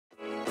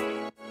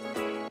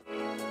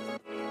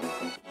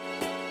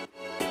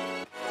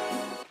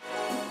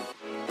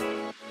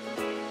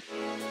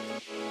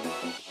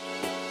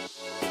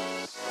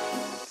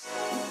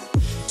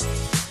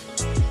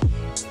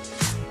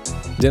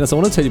Dennis, I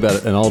want to tell you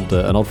about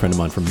an old friend of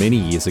mine from many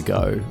years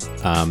ago,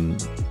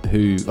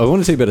 who I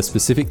want to tell you about a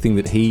specific thing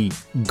that he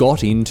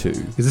got into.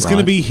 Is this going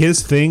to be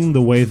his thing,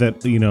 the way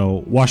that,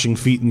 washing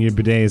feet in your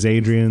bidet is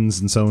Adrian's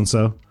and so and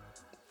so?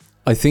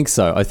 I think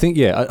so.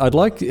 I'd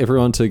like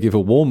everyone to give a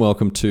warm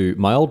welcome to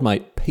my old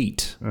mate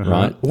Pete,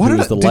 right? What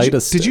was the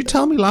latest? Did you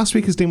tell me last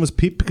week his name was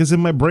Pete? Because in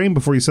my brain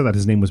before you said that,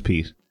 his name was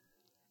Pete.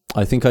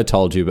 I think I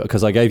told you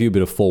because I gave you a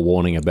bit of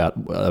forewarning about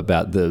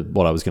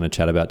what I was going to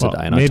chat about today,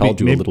 and I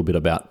told you a little bit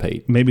about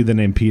Pete. Maybe the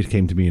name Pete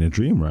came to me in a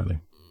dream, Riley.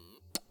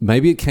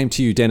 Maybe it came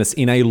to you, Dennis,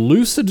 in a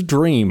lucid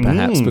dream,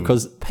 perhaps,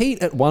 because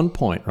Pete at one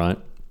point, right,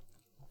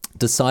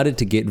 decided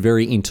to get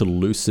very into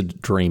lucid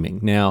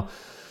dreaming. Now,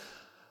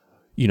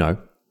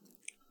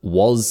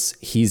 was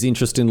his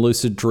interest in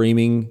lucid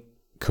dreaming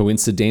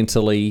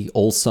coincidentally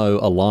also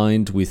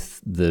aligned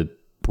with the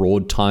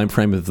broad time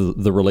frame of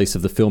the release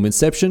of the film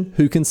Inception?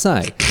 Who can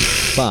say?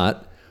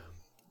 But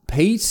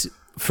Pete,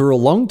 for a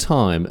long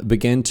time,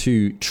 began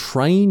to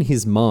train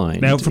his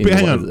mind. Now,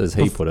 hang on, as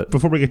he put it.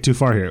 Before we get too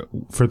far here,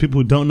 for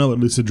people who don't know what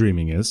lucid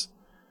dreaming is,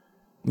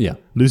 yeah,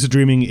 lucid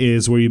dreaming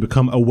is where you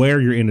become aware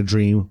you're in a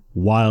dream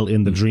while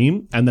in the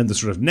dream, and then the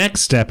sort of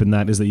next step in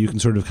that is that you can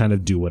sort of kind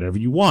of do whatever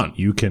you want.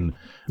 You can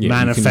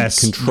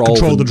manifest, you can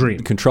control the dream,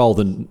 control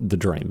the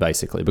dream,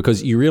 basically,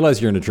 because you realize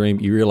you're in a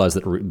dream. You realize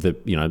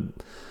that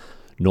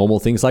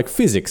normal things like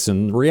physics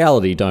and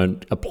reality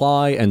don't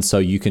apply, and so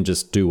you can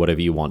just do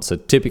whatever you want. So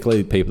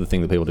typically, the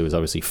thing that people do is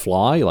obviously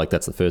fly. Like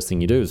that's the first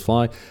thing you do is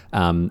fly,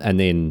 and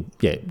then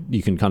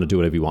you can kind of do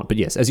whatever you want. But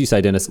yes, as you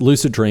say, Dennis,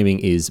 lucid dreaming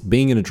is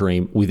being in a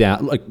dream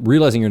without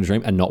realizing you're in a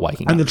dream and not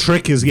waking up. And the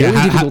trick is very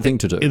difficult thing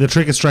to do. The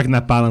trick is striking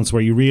that balance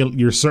where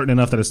you're certain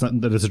enough that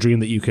it's a dream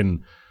that you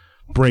can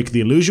break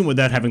the illusion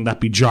without having that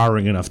be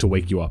jarring enough to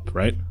wake you up.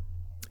 Right?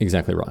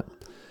 Exactly right.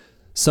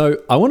 So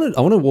I want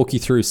to walk you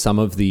through some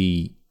of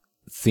the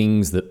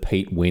things that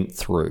Pete went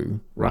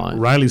through, right?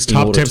 Riley's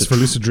top tips for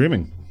lucid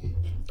dreaming.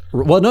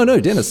 Well, no,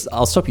 Dennis,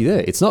 I'll stop you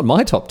there. It's not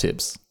my top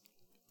tips.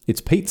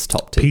 It's Pete's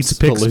top tips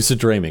for lucid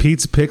dreaming.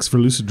 Pete's picks for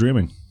lucid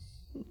dreaming.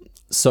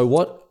 So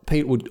what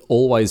Pete would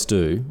always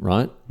do,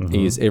 right,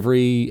 is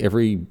every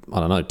I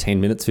don't know, 10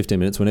 minutes, 15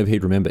 minutes, whenever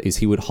he'd remember, is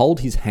he would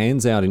hold his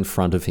hands out in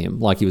front of him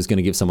like he was going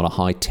to give someone a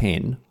high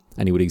 10,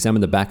 and he would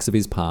examine the backs of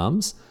his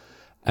palms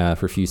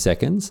for a few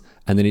seconds,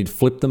 and then he'd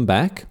flip them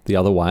back the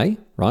other way,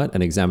 right,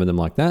 and examine them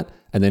like that,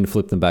 and then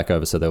flip them back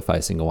over so they were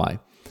facing away.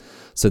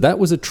 So that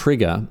was a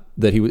trigger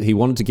that he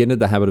wanted to get into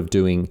the habit of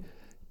doing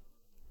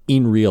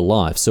in real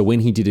life. So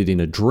when he did it in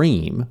a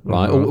dream,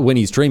 right, or when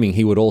he's dreaming,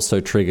 it would also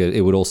trigger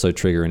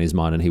in his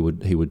mind, and he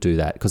would do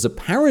that. Because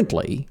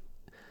apparently,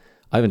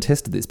 I haven't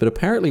tested this, but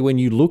apparently when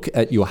you look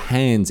at your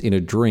hands in a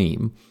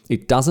dream,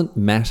 it doesn't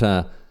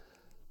matter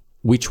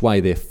which way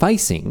they're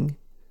facing.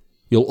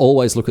 You'll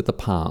always look at the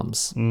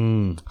palms.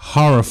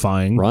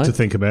 Horrifying to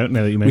think about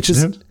now that you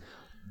mentioned it.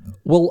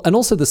 Well, and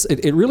also this,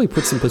 it really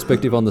puts some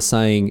perspective on the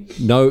saying,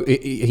 no,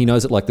 he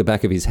knows it like the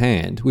back of his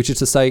hand, which is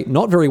to say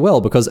not very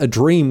well, because a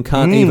dream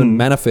can't even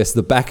manifest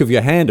the back of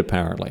your hand,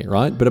 apparently,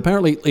 right? But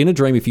apparently in a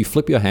dream, if you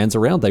flip your hands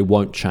around, they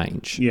won't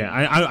change. Yeah,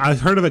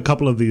 I've heard of a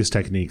couple of these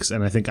techniques,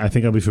 and I think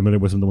I'll be familiar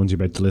with some of the ones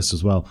you're about to list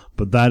as well.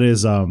 But that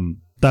is,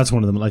 that's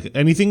one of them. Like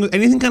anything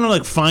kind of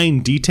like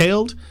fine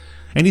detailed,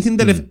 anything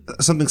that if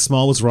something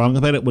small was wrong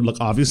about it would look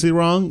obviously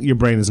wrong, your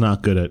brain is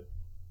not good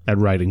at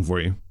writing for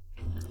you.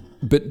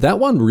 But that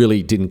one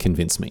really didn't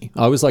convince me.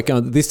 I was like,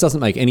 this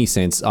doesn't make any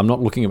sense. I'm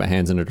not looking at my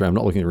hands in a dream. I'm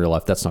not looking at real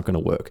life. That's not going to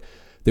work.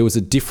 There was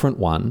a different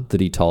one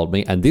that he told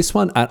me. And this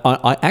one,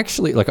 I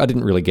actually, I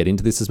didn't really get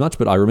into this as much,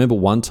 but I remember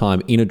one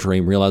time in a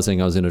dream,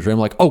 realizing I was in a dream,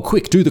 like, oh,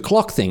 quick, do the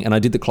clock thing. And I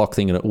did the clock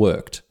thing and it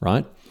worked,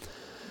 right?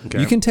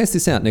 Okay. You can test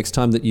this out next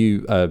time that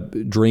you are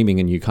dreaming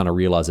and you kind of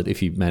realize it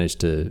if you manage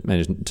to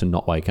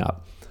not wake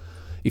up.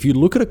 If you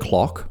look at a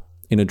clock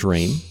in a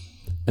dream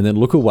and then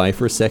look away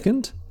for a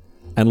second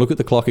and look at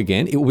the clock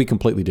again, it will be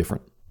completely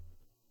different.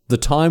 The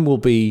time will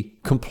be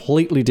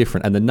completely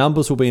different and the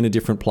numbers will be in a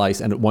different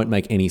place and it won't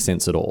make any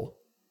sense at all.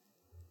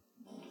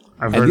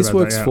 I've heard this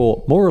works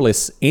for more or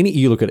less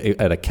you look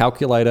at a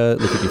calculator,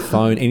 look at your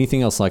phone,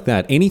 anything else like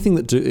that. Anything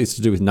that is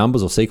to do with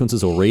numbers or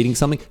sequences or reading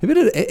something. Have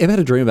you ever had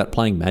a dream about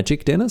playing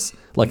Magic, Dennis?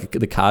 Like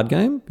the card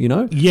game, you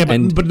know? Yeah,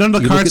 but none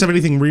of the cards have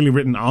anything really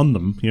written on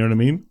them. You know what I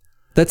mean?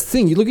 That's the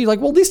thing. You look at it like,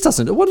 well, this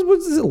doesn't. What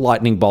is a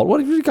lightning bolt? What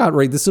if you can't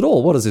read this at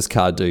all? What does this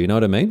card do? You know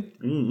what I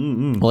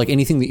mean? Like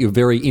anything that you're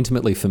very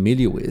intimately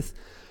familiar with,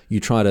 you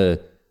try to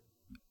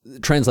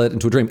translate it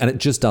into a dream, and it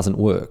just doesn't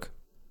work.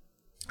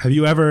 Have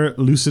you ever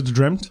lucid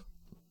dreamt?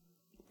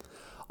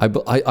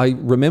 I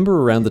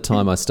remember around the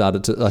time I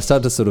started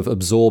to sort of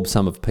absorb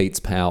some of Pete's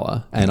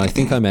power, and I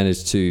think I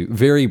managed to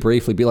very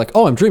briefly be like,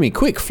 "Oh, I'm dreaming!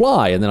 Quick,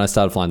 fly!" And then I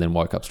started flying, then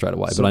woke up straight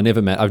away. But I've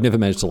never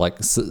managed to like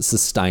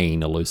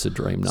sustain a lucid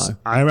dream. No,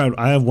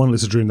 I have one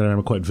lucid dream that I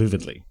remember quite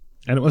vividly,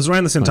 and it was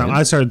around the same time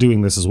I started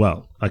doing this as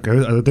well. Like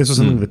this was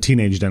something the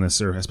teenage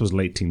Dennis, or I suppose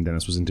late teen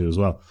Dennis, was into as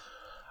well.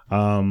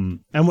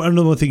 And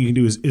another thing you can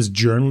do is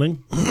journaling.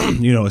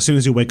 You know, as soon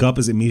as you wake up,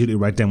 is immediately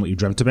write down what you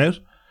dreamt about.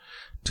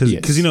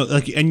 Because you know,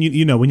 like, and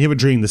you know, when you have a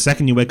dream, the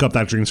second you wake up,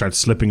 that dream starts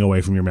slipping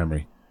away from your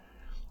memory.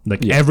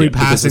 Like every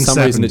passing for some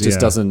second, reason, it just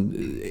doesn't.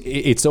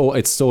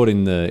 It's stored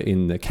in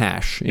the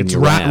cache. It's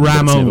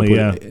RAM only.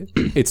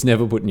 It's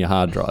never put in your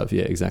hard drive.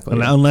 Yeah, exactly.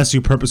 Unless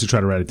you purposely try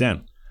to write it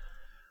down.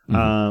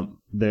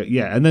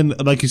 And then,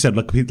 like you said,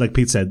 like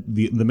Pete said,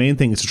 the main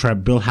thing is to try to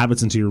build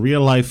habits into your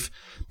real life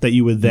that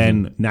you would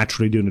then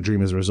naturally do in a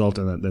dream as a result,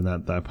 and then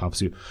that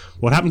pops you.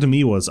 What happened to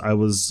me was I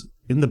was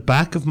in the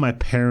back of my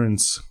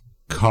parents'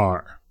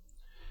 car,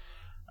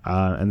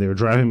 and they were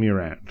driving me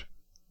around,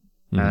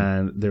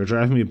 and they were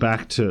driving me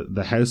back to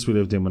the house we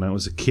lived in when I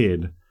was a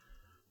kid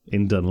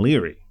in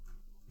Dunleary.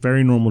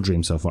 Very normal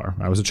dream so far.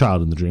 I was a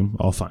child in the dream,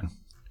 all fine.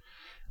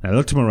 And I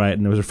looked to my right,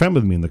 and there was a friend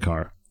with me in the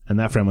car. And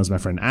that friend was my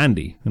friend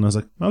Andy. And I was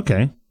like,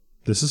 okay,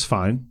 this is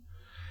fine.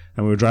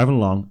 And we were driving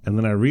along. And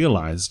then I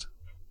realized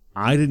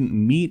I didn't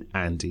meet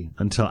Andy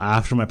until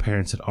after my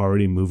parents had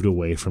already moved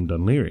away from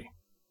Dunleary.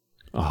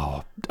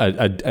 Oh,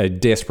 a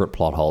desperate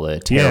plot hole there.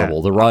 Terrible.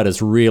 Yeah. The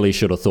writers really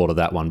should have thought of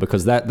that one,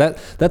 because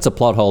that's a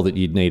plot hole that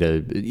you'd need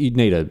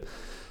a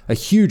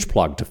huge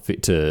plug to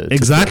fit to.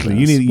 Exactly.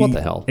 What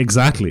the hell?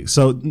 Exactly.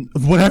 So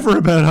whatever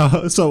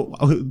about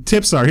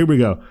tips are, here we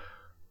go.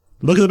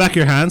 Look at the back of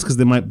your hands because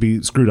they might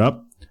be screwed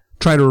up.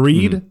 Try to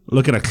read,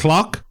 look at a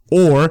clock,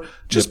 or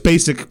just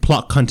basic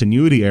plot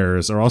continuity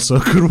errors are also a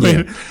good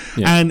way.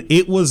 Yeah. And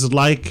it was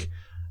like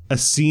a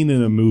scene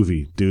in a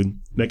movie, dude.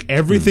 Like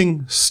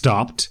everything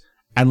stopped,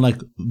 and like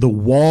the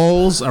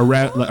walls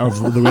around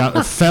of the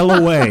reality fell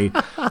away.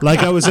 Like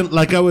I was in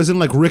like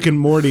Rick and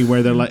Morty,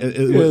 where they're like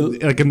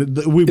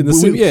we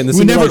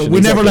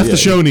never left the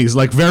Shoney's.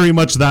 Like very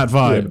much that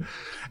vibe.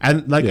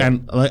 Yeah.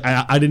 And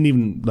I didn't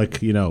even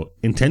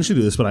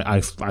intentionally do this, but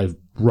I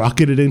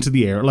rocketed into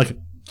the air like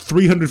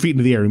 300 feet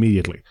into the air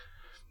immediately.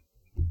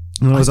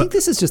 I think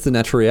this is just the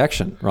natural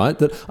reaction, right?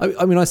 That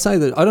I say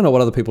that I don't know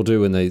what other people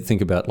do when they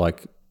think about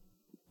like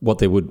what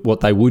they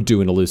would do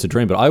in a lucid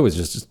dream, but I was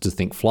just to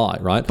think fly,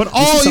 right? But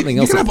you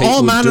can have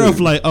all manner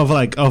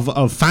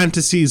of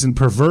fantasies and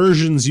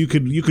perversions you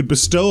could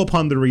bestow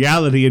upon the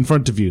reality in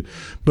front of you,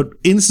 but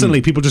instantly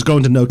people just go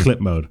into no clip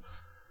mode.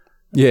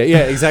 Yeah,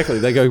 exactly.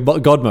 They go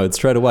God mode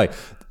straight away.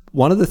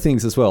 One of the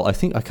things as well, I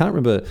think, I can't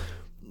remember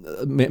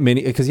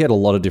many, because he had a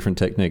lot of different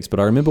techniques, but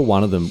I remember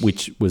one of them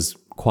which was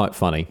quite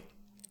funny,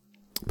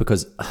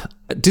 because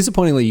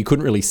disappointingly you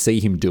couldn't really see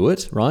him do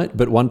it, right?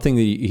 But one thing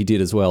that he did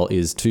as well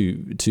is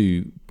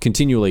to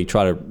continually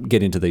try to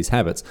get into these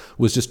habits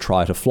was just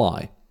try to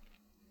fly.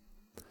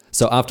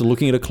 So after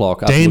looking at a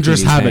clock,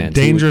 dangerous habit.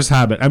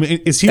 I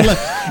mean, is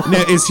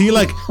he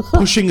like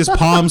pushing his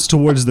palms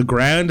towards the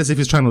ground as if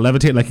he's trying to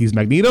levitate like he's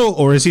Magneto,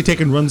 or is he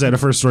taking runs out of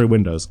first story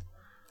windows?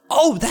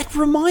 Oh, that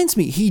reminds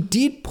me. He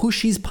did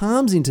push his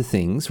palms into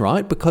things,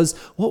 right? Because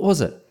what was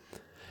it?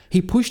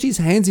 He pushed his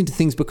hands into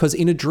things because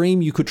in a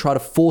dream you could try to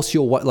force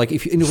your way, like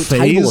if you're in a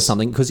table or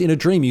something, because in a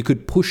dream you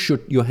could push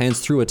your hands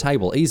through a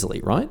table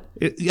easily, right?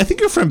 I think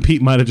your friend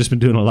Pete might have just been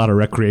doing a lot of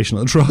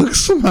recreational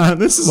drugs. Man,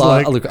 this is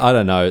look, I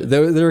don't know.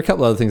 There are a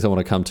couple other things I want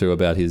to come to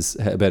about his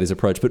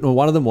approach, but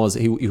one of them was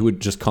he would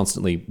just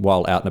constantly,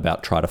 while out and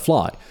about, try to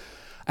fly.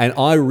 And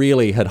I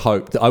really had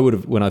hoped that I would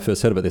have, when I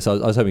first heard about this, I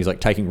was hoping he's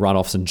like taking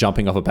runoffs and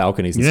jumping off of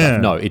balconies and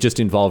stuff. No, it just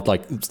involved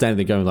like standing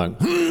there going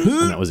like,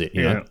 and that was it,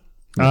 you know?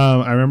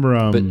 I remember.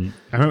 I think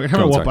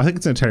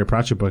it's in a Terry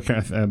Pratchett book,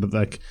 but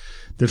like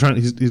they're trying.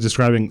 He's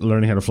describing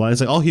learning how to fly.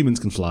 It's like all humans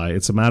can fly.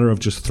 It's a matter of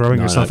just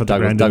throwing yourself at the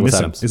ground. Douglas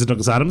Adams. Is it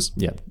Douglas Adams?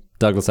 Yeah,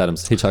 Douglas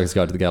Adams. Hitchhiker's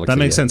Guide to the Galaxy. That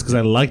makes sense because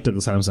I like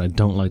Douglas Adams and I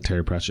don't like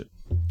Terry Pratchett.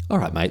 All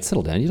right, mate,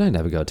 settle down. You don't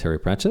have a go at Terry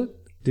Pratchett.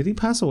 Did he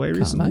pass away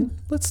recently? Mate.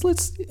 Let's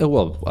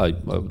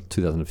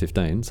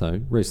 2015,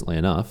 so recently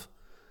enough.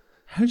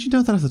 How did you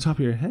know that off the top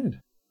of your head?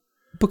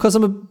 Because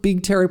I'm a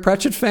big Terry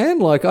Pratchett fan.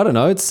 Like, I don't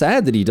know. It's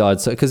sad that he died.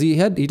 So because he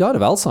died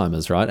of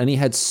Alzheimer's, right? And he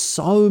had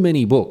so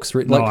many books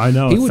written. Like, I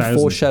know. He would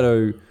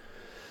foreshadow.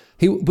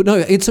 He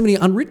had so many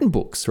unwritten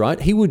books, right?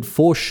 He would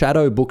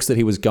foreshadow books that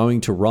he was going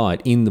to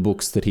write in the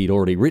books that he'd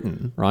already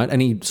written, right?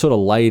 And he sort of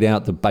laid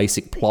out the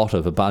basic plot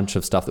of a bunch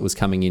of stuff that was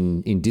coming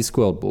in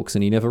Discworld books,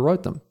 and he never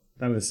wrote them.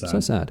 That is sad. So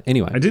sad.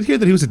 Anyway, I did hear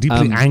that he was a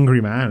deeply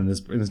angry man in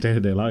his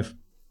day-to-day life.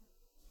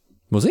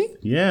 Was he?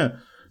 Yeah.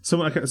 Some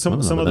of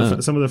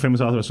the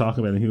famous authors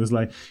talking about him. He was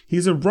like,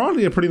 he's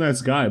broadly a pretty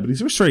nice guy, but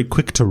he's just very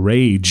quick to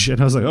rage. And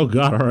I was like, oh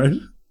God, all right.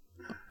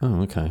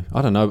 Oh, okay.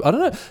 I don't know.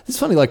 It's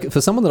funny, like, for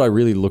someone that I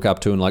really look up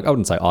to and, like, I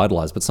wouldn't say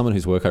idolize, but someone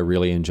whose work I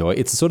really enjoy,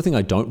 it's the sort of thing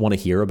I don't want to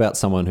hear about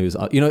someone who's,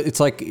 it's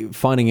like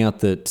finding out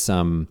that,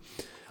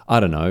 I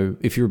don't know,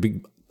 if you're a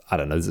big, I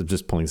don't know, this is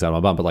just pulling this out of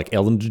my bum, but like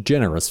Ellen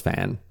DeGeneres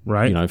fan,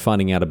 right?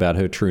 Finding out about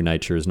her true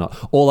nature is not,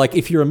 or like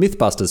if you're a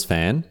Mythbusters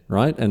fan,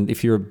 right? And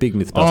if you're a big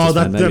Mythbusters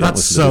fan, maybe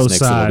that's so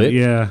sad.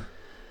 Yeah,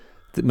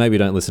 maybe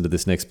don't listen to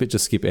this next bit.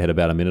 Just skip ahead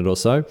about a minute or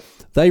so.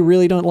 They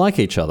really don't like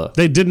each other.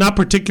 They did not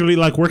particularly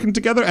like working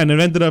together, and it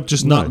ended up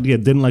just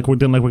didn't like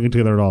working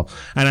together at all.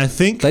 And I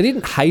think they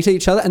didn't hate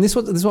each other, and this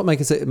is what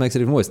makes it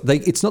even worse.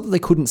 It's not that they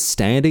couldn't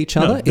stand each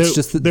other. No, it's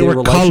just that they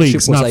were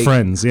colleagues, not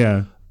friends.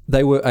 Yeah.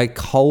 They were a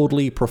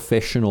coldly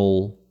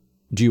professional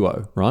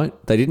duo, right?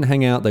 They didn't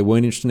hang out. They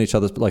weren't interested in each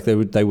other. Like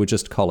they were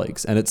just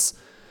colleagues. And it's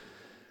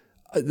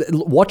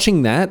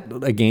watching that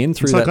again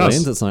through that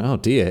lens. It's like, oh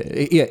dear.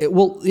 Yeah.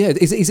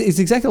 It's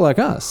exactly like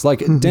us.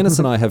 Like Dennis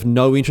and I have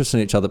no interest in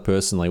each other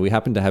personally. We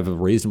happen to have a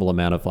reasonable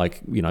amount of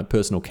like,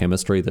 personal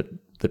chemistry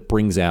that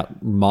brings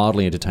out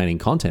mildly entertaining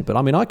content. But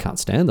I mean, I can't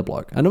stand the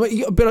bloke. And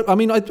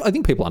I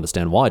think people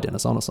understand why,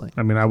 Dennis, honestly.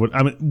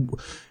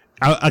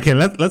 Okay,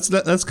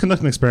 let's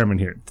conduct an experiment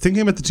here.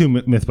 Thinking about the two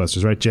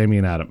Mythbusters, right? Jamie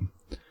and Adam.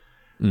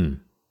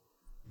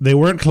 They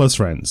weren't close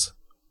friends.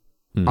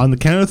 On the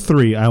count of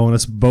 3, I want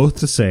us both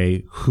to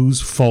say whose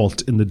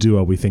fault in the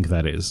duo we think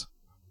that is.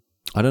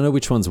 I don't know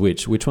which one's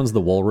which. Which one's the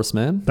walrus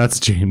man? That's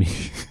Jamie.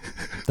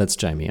 That's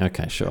Jamie.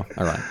 Okay, sure.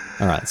 All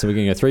right. So we're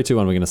going to go 3, 2,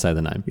 1. We're going to say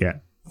the name. Yeah.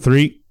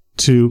 3,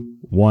 2,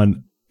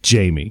 1.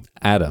 Jamie.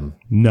 Adam.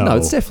 No,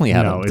 it's definitely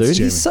Adam, dude.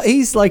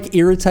 He's like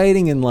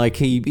irritating and like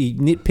he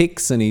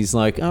nitpicks and he's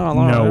like, oh,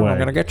 no way. I'm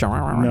going to get you.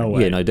 No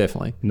way. Yeah, no,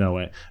 definitely. No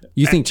way.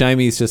 You think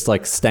Jamie's just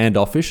like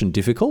standoffish and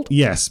difficult?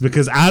 Yes,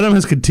 because Adam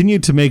has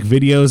continued to make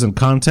videos and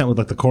content with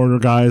like the Corridor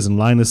guys and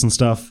Linus and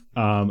stuff,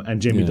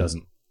 and Jamie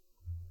doesn't.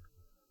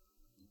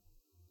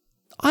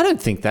 I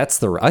don't think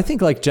that's I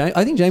think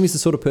Jamie's the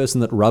sort of person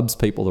that rubs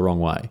people the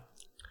wrong way.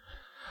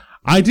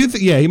 I do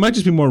think, he might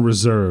just be more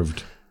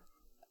reserved.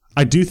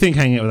 I do think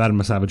hanging out with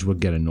Adam Savage would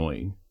get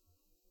annoying.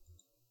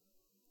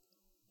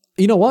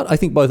 You know what? I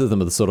think both of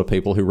them are the sort of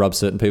people who rub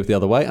certain people the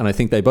other way, and I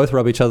think they both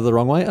rub each other the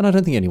wrong way, and I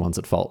don't think anyone's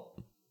at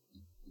fault.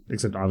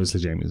 Except obviously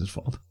Jamie's at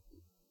fault.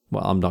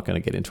 Well, I'm not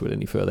going to get into it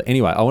any further.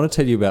 Anyway, I want to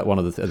tell you about one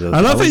of the... I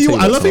love how you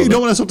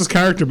don't want to insult his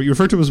character, but you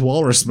refer to him as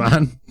Walrus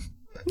Man.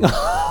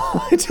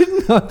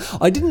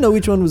 I didn't know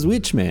which one was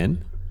which,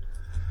 man.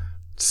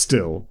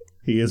 Still,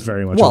 he is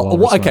very much a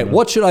Walrus okay, Man.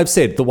 what should I have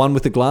said? The one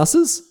with the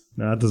glasses?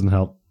 No, that doesn't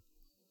help.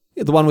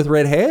 Yeah, the one with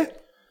red hair?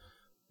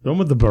 The one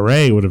with the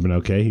beret would have been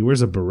okay. He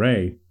wears a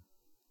beret.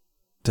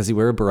 Does he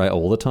wear a beret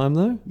all the time,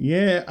 though?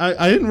 Yeah,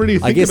 I didn't really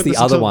think I guess about the this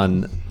other until...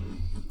 one...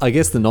 I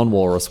guess the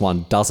non-walrus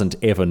one doesn't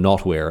ever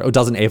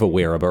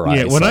wear a beret.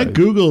 Yeah, when I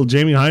Google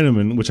Jamie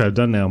Heineman, which I've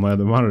done now on my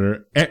other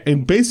monitor,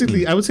 and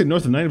basically I would say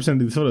north of 90% of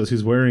these photos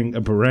he's wearing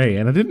a beret,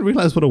 and I didn't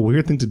realize what a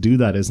weird thing to do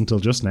that is until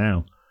just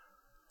now.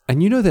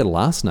 And you know their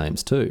last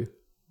names too.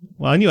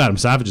 Well, I knew Adam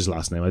Savage's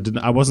last name.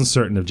 I wasn't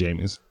certain of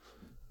Jamie's.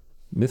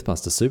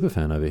 Mythbuster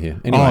superfan over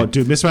here. Anyway. Oh,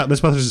 dude,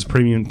 Mythbusters is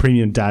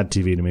premium dad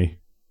TV to me.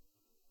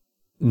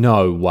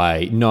 No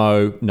way.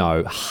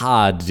 No.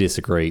 Hard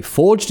disagree.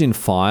 Forged in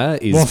Fire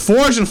is... Well,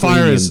 Forged in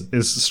Fire is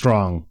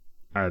strong.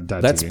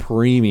 That's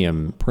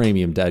TV.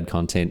 premium dad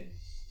content.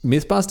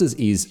 Mythbusters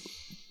is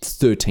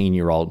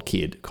 13-year-old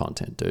kid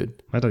content,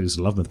 dude. I thought you used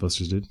to love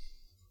Mythbusters, dude.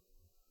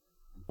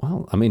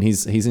 Well, I mean,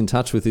 he's in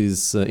touch with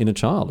his inner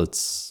child.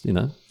 It's,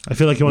 I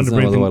feel like you wanted to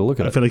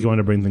feel like you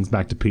wanted to bring things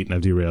back to Pete, and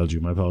I've derailed you.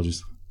 My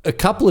apologies. A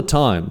couple of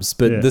times,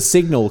 but the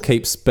signal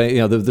keeps,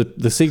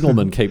 the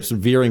signalman keeps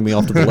veering me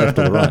off to the left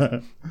or the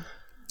right.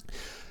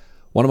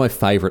 One of my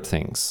favorite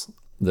things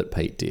that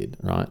Pete did,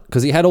 right?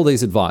 Because he had all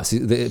these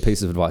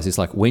pieces of advice. It's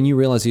like, when you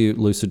realize you're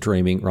lucid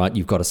dreaming, right,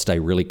 you've got to stay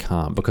really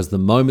calm, because the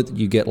moment that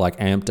you get like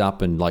amped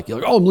up and like, you're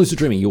like, oh, I'm lucid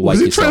dreaming, you'll wake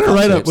yourself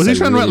up. Was he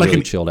trying to write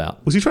like chilled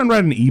out? Was he trying to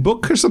write an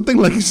ebook or something?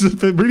 Like, it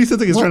really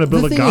sounds like he's trying to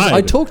build a guide. I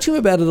talked to him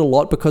about it a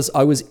lot because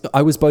I was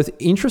both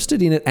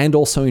interested in it and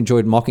also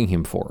enjoyed mocking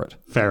him for it.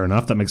 Fair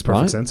enough. That makes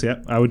perfect sense. Yeah,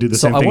 I would do the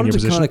same thing. So I wanted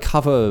to kind of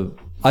cover...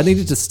 I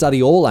needed to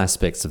study all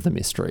aspects of the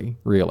mystery,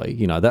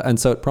 really, and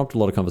so it prompted a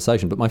lot of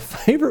conversation. But my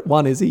favorite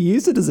one is he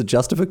used it as a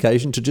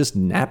justification to just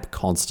nap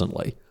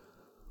constantly.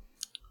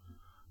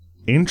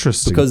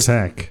 Interesting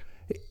tech.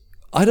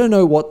 I don't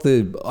know what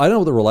the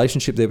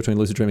relationship there between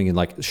lucid dreaming and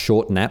like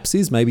short naps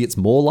is. Maybe it's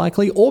more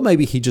likely, or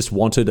maybe he just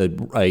wanted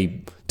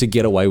to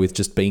get away with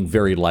just being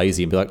very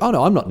lazy and be like, oh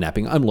no, I'm not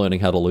napping, I'm learning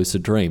how to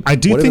lucid dream. I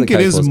do think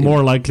it is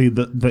more likely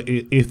that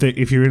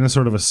if you're in a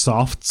sort of a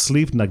soft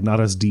sleep, like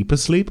not as deep a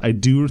sleep. I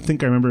do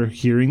think I remember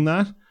hearing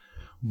that,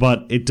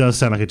 but it does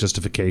sound like a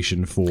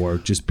justification for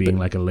just being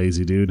like a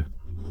lazy dude.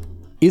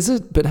 Is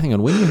it? But hang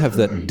on, when you have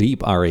that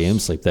deep REM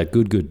sleep, that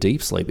good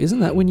deep sleep,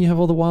 isn't that when you have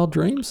all the wild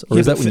dreams? Or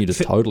is that when you're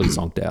just totally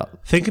zonked out?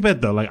 Think about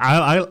it though, like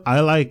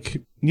I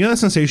like, that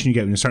sensation you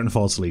get when you're starting to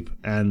fall asleep,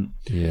 and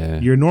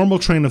your normal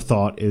train of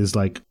thought is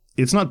like,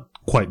 it's not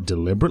quite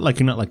deliberate, like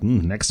you're not like,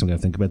 next I'm going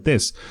to think about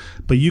this,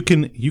 but you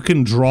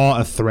can draw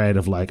a thread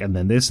of like, and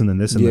then this, and then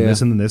this, and then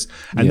this, and then this,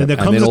 and then there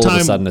comes a time... all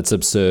of a sudden it's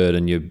absurd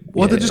and you...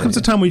 Well, there just comes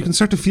a time where you can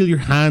start to feel your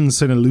hands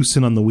sort of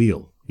loosen on the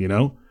wheel,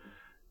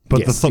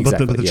 But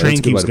the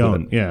train keeps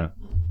going. Yeah.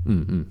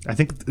 Mm-hmm. I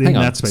think in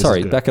that space.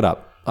 Sorry, back it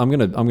up. I'm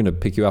gonna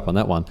pick you up on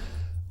that one.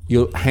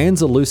 Your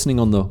hands are loosening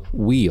on the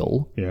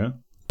wheel. Yeah.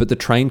 But the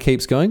train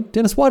keeps going.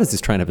 Dennis, why does this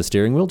train have a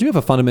steering wheel? Do you have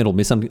a fundamental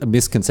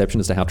misconception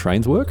as to how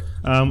trains work?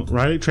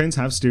 Riley, trains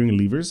have steering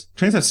levers.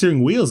 Trains have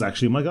steering wheels,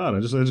 actually. My God,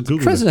 I just Googled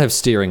it. Trains don't have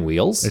steering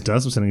wheels. It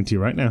does. I'm sending it to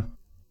you right now.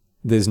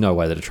 There's no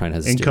way that a train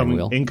has a steering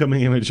wheel.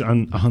 Incoming image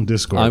on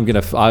Discord.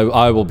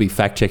 I will be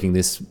fact checking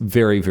this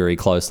very, very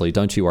closely.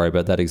 Don't you worry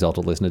about that,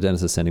 exalted listener.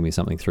 Dennis is sending me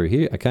something through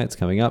here. Okay, it's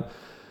coming up.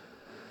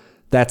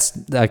 That's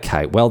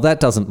okay. Well, that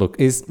doesn't look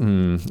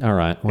all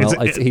right. Well,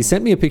 he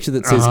sent me a picture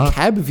that says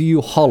Cab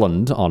View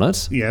Holland on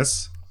it.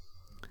 Yes.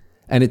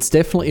 And it's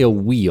definitely a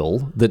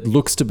wheel that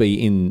looks to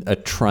be in a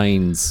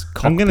train's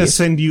cockpit. I'm going to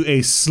send you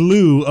a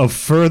slew of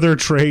further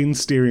train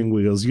steering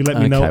wheels. You let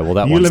me know. Okay, well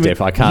that one's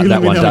definitely. I can't.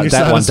 That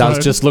one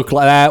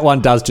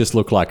does just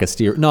look like a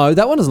steer. No,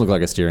 that one doesn't look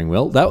like a steering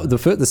wheel.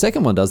 The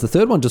second one does. The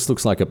third one just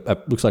looks like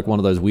one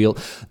of those wheel.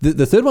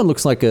 The third one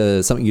looks like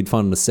something you'd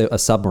find on a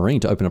submarine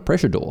to open a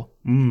pressure door.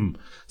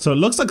 So it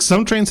looks like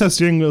some trains have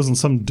steering wheels and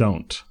some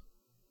don't.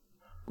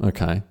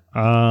 Okay.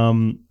 I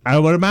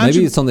would imagine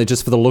maybe it's on there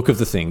just for the look of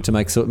the thing to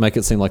make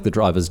it seem like the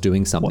driver's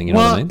doing something. You know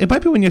what I mean? It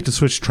might be when you have to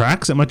switch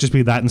tracks. It might just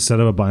be that instead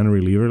of a binary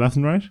lever left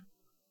and right.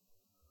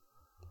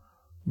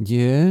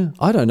 Yeah,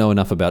 I don't know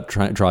enough about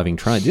driving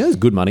trains. Yeah, there's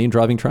good money in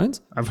driving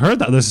trains. I've heard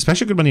that there's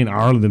especially good money in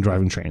Ireland in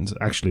driving trains,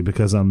 actually,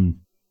 because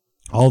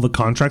all the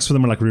contracts for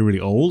them are like really, really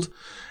old,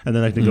 and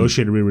they're like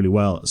negotiated really, really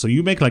well. So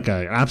you make like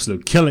an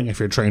absolute killing if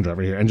you're a train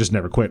driver here and just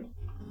never quit.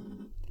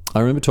 I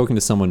remember talking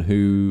to someone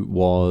who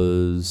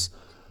was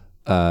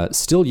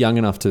still young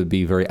enough to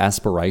be very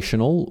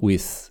aspirational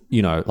with,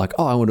 like,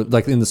 I want to,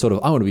 like in the sort of,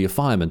 I want to be a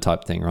fireman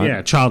type thing, right?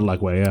 Yeah,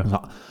 childlike way, yeah.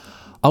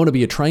 I want to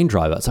be a train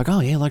driver. It's like,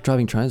 oh yeah, I like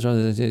driving trains.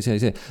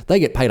 They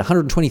get paid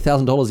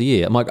 $120,000 a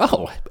year. I'm like,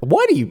 oh,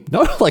 why do you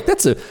know? Like,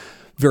 that's a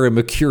very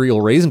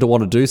mercurial reason to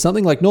want to do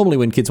something. Like, normally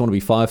when kids want to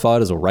be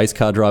firefighters or race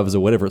car drivers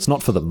or whatever, it's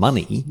not for the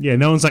money. Yeah,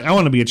 no one's like, I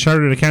want to be a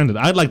chartered accountant.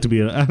 I'd like to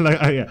be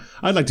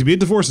a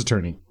divorce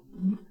attorney.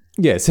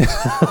 Yes.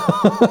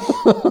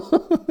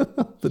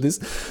 But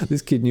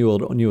this kid knew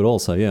it all.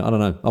 So yeah, I don't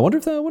know. I wonder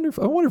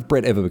if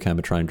Brett ever became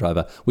a train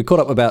driver. We caught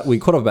up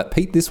about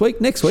Pete this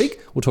week. Next week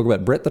we'll talk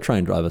about Brett the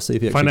train driver. See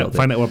if he find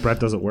out what Brett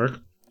does at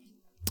work.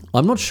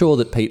 I'm not sure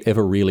that Pete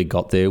ever really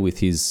got there with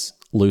his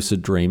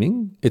lucid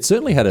dreaming. It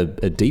certainly had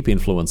a deep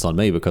influence on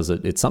me because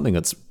it's something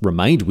that's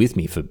remained with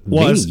me for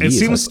many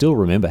years. I still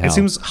remember how. It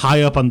seems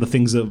high up on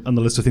the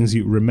list of things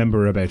you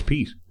remember about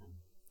Pete.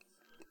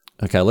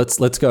 Okay, let's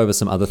go over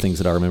some other things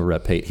that I remember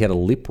about Pete. He had a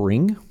lip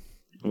ring.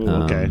 Ooh,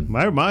 okay,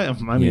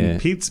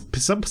 Pete's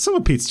some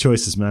of Pete's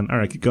choices, man. All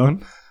right, keep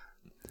going.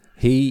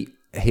 He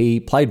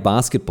played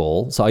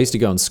basketball, so I used to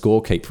go and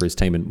score keep for his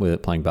team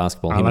with playing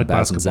basketball. Him and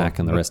Baz and Zach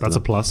and the rest of them. That's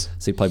a plus.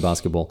 So he played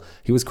basketball.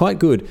 He was quite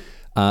good,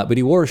 but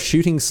he wore a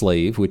shooting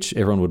sleeve, which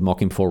everyone would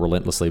mock him for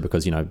relentlessly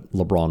because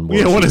LeBron wore.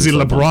 Yeah, what is he,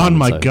 LeBron?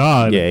 My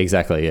God. Yeah,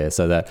 exactly. Yeah,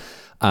 so that.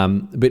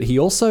 But he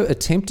also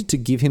attempted to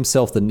give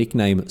himself the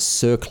nickname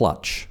Sir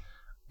Clutch.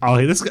 Oh,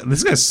 hey, this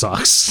guy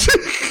sucks.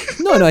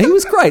 No, he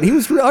was great.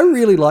 I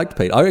really liked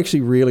Pete. I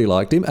actually really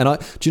liked him. And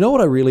do you know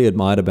what I really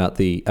admired about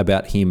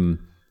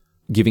him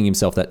giving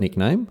himself that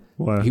nickname?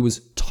 What? He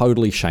was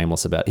totally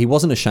shameless about it. He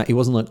wasn't ashamed. He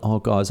wasn't like, oh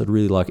guys, I'd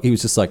really like it. He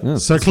was just like,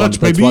 Sir Clutch,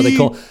 baby.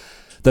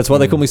 That's why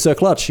they call me Sir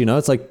Clutch.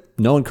 It's like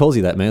no one calls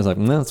you that, man. It's like,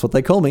 no, that's what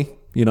they call me.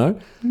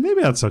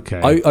 Maybe that's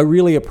okay. I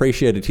really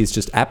appreciated his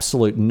just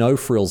absolute no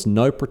frills,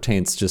 no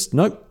pretense. Just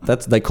nope.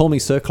 They call me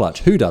Sir Clutch.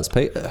 Who does,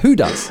 Pete? Who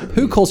does?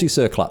 Who calls you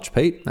Sir Clutch,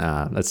 Pete?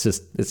 Nah, it's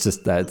just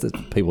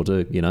that people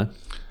do.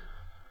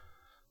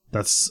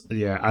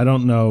 I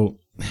don't know.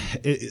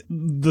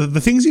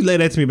 The things you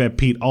laid out to me about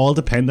Pete all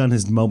depend on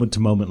his moment to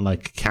moment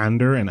like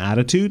candor and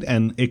attitude,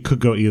 and it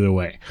could go either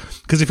way.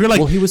 Because if you're like,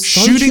 well, he was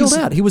so chilled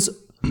out. He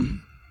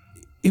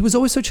was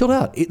always so chilled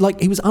out. He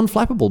was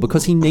unflappable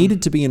because he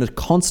needed to be in a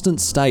constant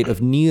state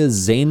of near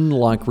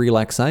zen-like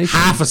relaxation.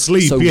 Half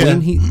asleep, so yeah. When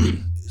he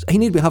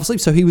needed to be half asleep,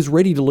 so he was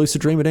ready to lucid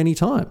dream at any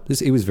time.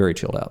 He was very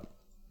chilled out.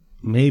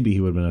 Maybe he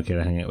would have been okay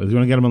to hang out with. You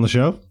want to get him on the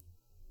show?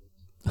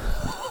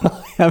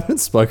 I haven't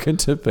spoken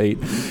to Pete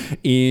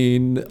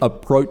in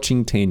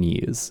approaching 10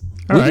 years.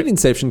 When did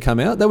Inception come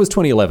out? That was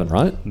 2011,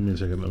 right? Let me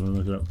check it. Let me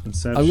look it up.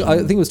 Inception. I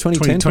think it was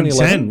 2010,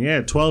 2011.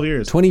 Yeah, 12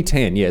 years.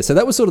 2010, yeah. So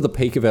that was sort of the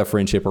peak of our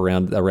friendship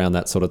around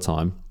that sort of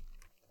time.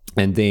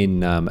 And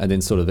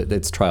then sort of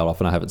it's trailed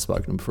off, and I haven't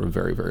spoken to him for a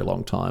very, very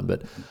long time.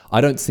 But I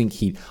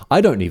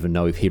don't even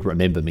know if he'd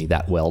remember me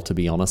that well, to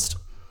be honest.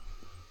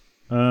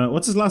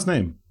 What's his last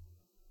name?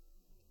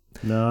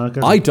 No,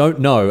 I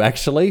don't know,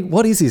 actually.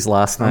 What is his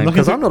last name?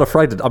 Because I'm not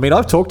afraid to... I mean,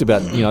 I've talked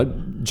about,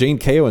 Gene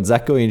Keogh and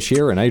Zach Goy and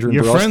Shearer and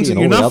Adrian Borowski and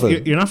all the other...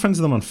 You're not friends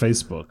with them on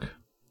Facebook?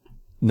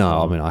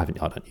 No, I mean, I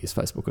don't use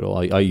Facebook at all.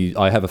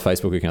 I have a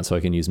Facebook account so I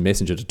can use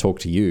Messenger to talk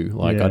to you.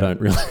 Like, yeah. I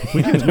don't really, use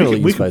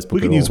Facebook at all.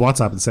 We can use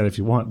WhatsApp instead if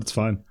you want. It's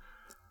fine.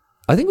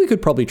 I think we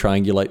could probably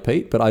triangulate,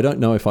 Pete, but I don't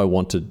know if I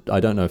want to... I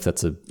don't know if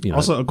that's a...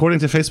 Also, according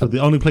to Facebook, the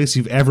only place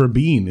you've ever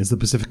been is the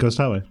Pacific Coast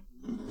Highway.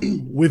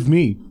 With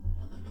me.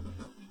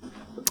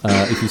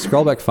 If you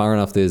scroll back far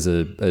enough, there's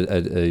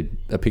a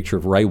picture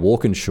of Ray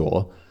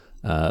Walkinshaw,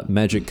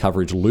 Magic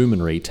Coverage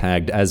Luminary,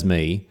 tagged as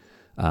me.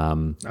 I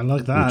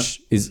like that.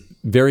 Which is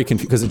very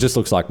confusing because it just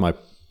looks like my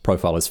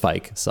profile is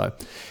fake. So,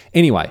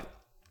 anyway,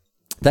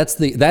 that's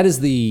the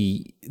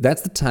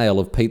tale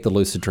of Pete the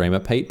Lucid Dreamer.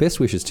 Pete, best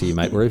wishes to you,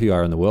 mate, wherever you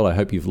are in the world. I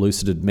hope you've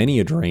lucided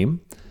many a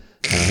dream.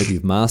 And I hope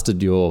you've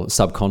mastered your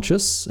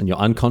subconscious and your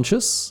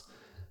unconscious,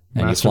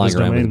 and you're flying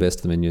around with the best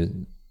of them in your...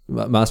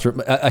 Master,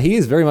 he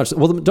is very much,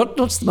 well, not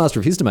just the master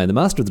of his domain, the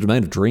master of the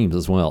domain of dreams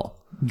as well.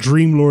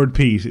 Dreamlord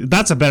Pete.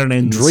 That's a better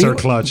name than Sir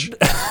Clutch.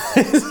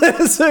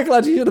 Sir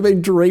Clutch, you should have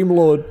been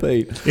Dreamlord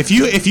Pete. If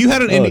you had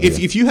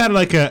if you had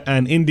like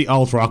an indie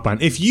alt rock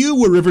band, if you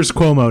were Rivers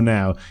Cuomo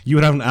now, you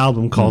would have an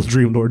album called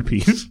Dreamlord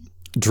Pete.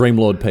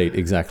 Dreamlord Pete,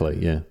 exactly.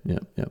 Yeah.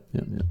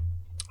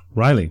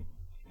 Riley,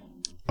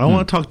 I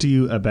want to talk to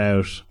you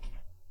about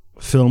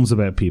films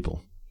about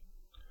people.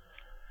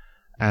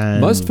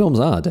 And most films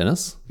are,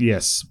 Dennis.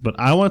 Yes, but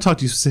I want to talk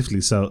to you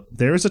specifically. So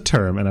there is a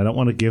term, and I don't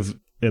want to give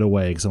it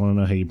away because I want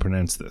to know how you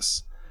pronounce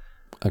this.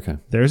 Okay.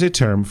 There is a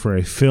term for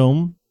a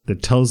film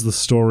that tells the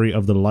story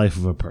of the life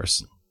of a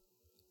person.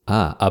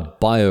 A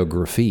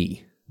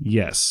biography.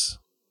 Yes.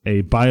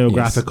 A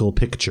biographical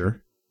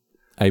picture.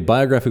 A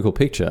biographical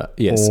picture,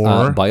 yes.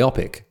 Or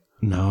biopic.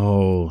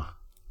 No.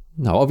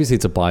 No, obviously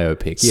it's a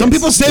biopic. Some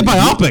people say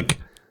biopic.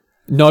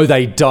 No,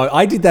 they don't.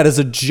 I did that as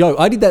a joke.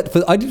 I did that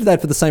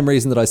for the same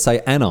reason that I say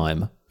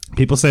anime.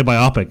 People say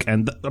biopic,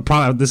 and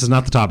probably this is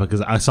not the topic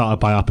because I saw a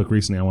biopic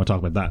recently. I want to talk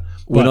about that.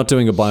 We're not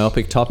doing a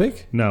biopic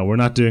topic. No, we're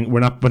not doing a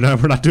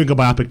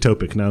biopic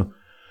topic. No.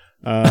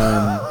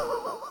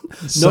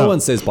 No one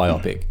says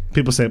biopic.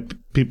 People say.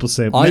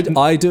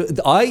 I do.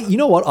 You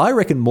know what? I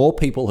reckon more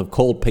people have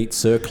called Pete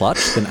Sir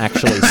Clutch than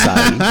actually say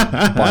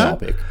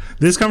biopic.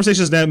 This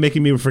conversation is now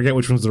making me forget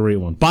which one's the real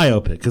one.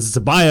 Biopic, because it's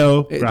a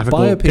biographical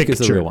biopic picture. Is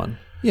the real one.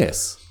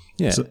 Yes.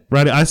 Yeah. So,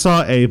 right. I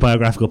saw a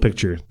biographical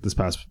picture this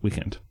past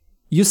weekend.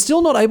 You're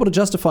still not able to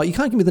justify. You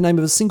can't give me the name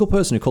of a single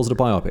person who calls it a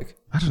biopic.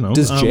 I don't know.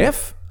 Does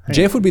Jeff? Hey.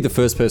 Jeff would be the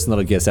first person that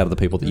I'd guess out of the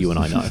people that you and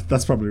I know.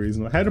 That's probably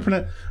reasonable. How to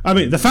pronounce? I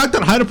mean, the fact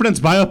that how to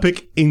pronounce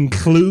biopic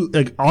include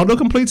like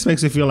autocompletes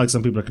makes me feel like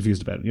some people are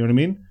confused about it. You know what I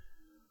mean?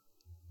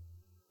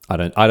 I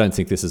don't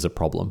think this is a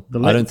problem.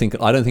 I don't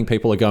think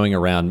people are going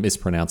around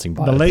mispronouncing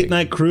biopic. The late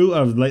night crew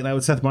of Late Night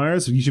with Seth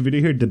Meyers YouTube video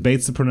here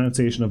debates the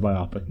pronunciation of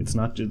biopic. It's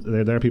not just,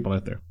 there are people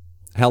out there.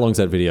 How long's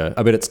that video?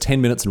 I bet it's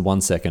 10 minutes and 1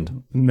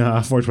 second.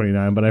 Nah,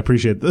 4:29, but I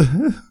appreciate the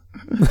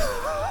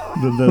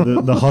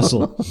the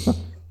hustle.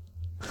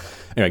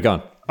 Anyway, go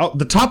on.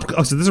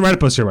 So this is a Reddit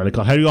post here, right?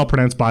 Called "How do you all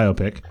pronounce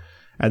biopic?"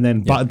 And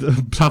then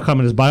the top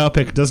comment is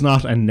biopic does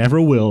not and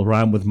never will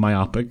rhyme with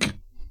myopic.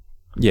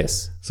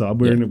 Yes. So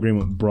we're in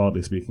agreement,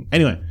 broadly speaking.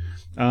 Anyway,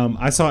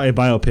 I saw a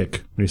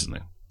biopic recently.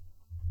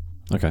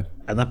 Okay.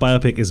 And that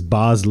biopic is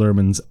Baz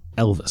Luhrmann's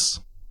Elvis.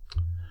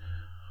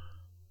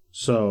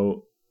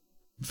 So,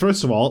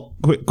 first of all,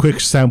 quick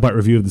soundbite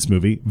review of this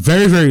movie.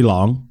 Very, very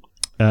long.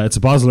 It's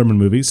a Baz Luhrmann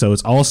movie, so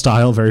it's all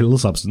style, very little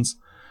substance.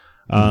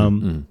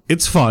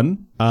 It's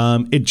fun.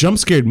 It jump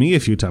scared me a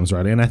few times,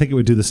 Riley, and I think it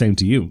would do the same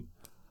to you.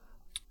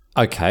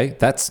 Okay,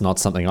 that's not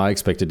something I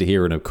expected to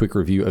hear in a quick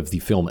review of the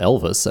film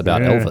Elvis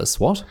about Elvis.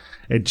 What?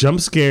 It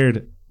jump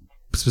scared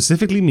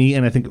specifically me,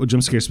 and I think it would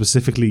jump scare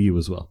specifically you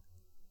as well.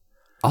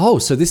 Oh,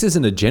 so this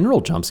isn't a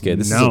general jump scare.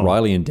 This is a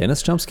Riley and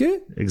Dennis jump scare?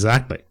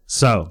 Exactly.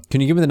 So,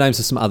 can you give me the names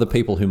of some other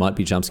people who might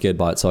be jump scared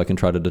by it so I can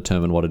try to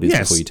determine what it is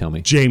before you tell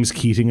me? James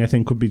Keating, I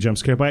think, would be jump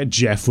scared by it.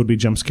 Jeff would be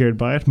jump scared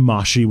by it.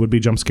 Moshi would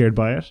be jump scared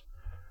by it.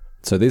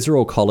 So these are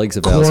all colleagues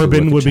of ours.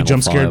 Corbin would be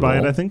jump scared by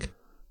it, I think.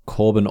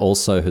 Corbin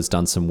also has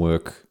done some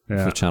work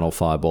for Channel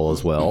Fireball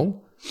as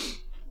well.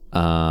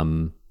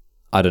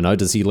 I don't know.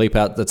 Does he leap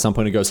out at some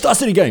point and go, Star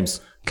City Games?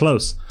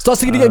 Close. Star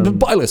City Games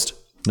buy list.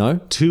 No?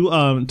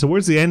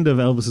 Towards the end of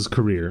Elvis's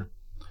career,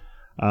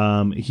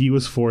 he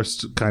was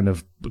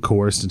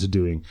coerced into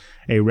doing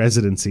a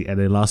residency at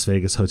a Las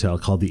Vegas hotel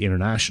called the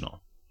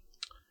International.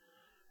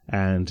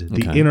 And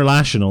the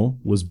International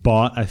was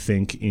bought, I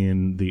think,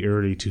 in the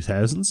early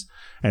 2000s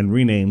and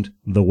renamed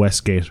the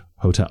Westgate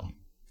Hotel,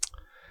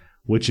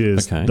 which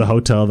is the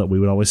hotel that we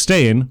would always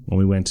stay in when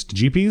we went to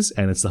GPs,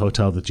 and it's the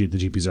hotel that the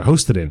GPs are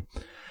hosted in.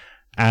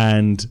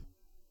 And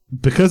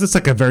because it's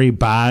like a very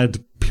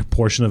bad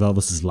portion of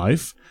Elvis's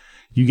life,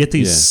 you get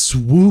these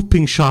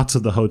swooping shots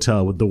of the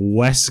hotel with the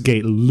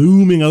Westgate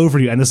looming over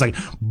you, and it's like,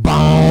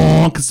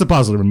 bonk. It's a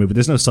Baz Luhrmann movie.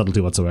 There's no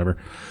subtlety whatsoever.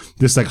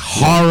 This like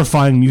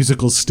horrifying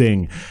musical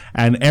sting.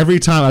 And every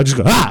time I just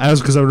go,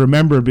 because I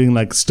remember being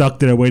like stuck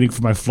there waiting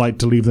for my flight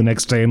to leave the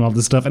next day and all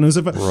this stuff. And it was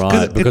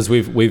because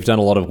we've done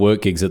a lot of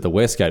work gigs at the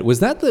Westgate.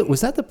 Was that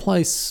the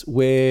place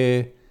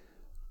where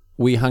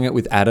we hung out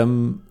with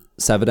Adam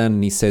Savadan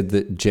and he said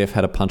that Jeff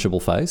had a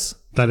punchable face?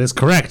 That is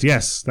correct,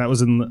 yes. That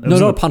was in...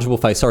 not a punchable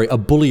face, sorry, a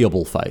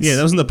bullyable face. Yeah,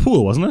 that was in the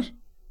pool, wasn't it?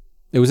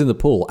 It was in the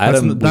pool.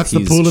 Adam, that's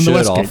with the pool his in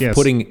the shirt Westgate, off, yes.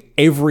 putting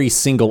every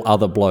single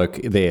other bloke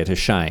there to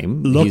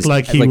shame. Looked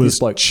like he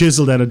was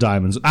chiseled out of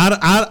diamonds.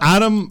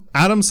 Adam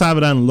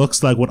Savadan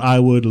looks like what I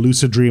would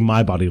lucid dream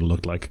my body to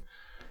look like.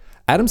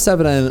 Adam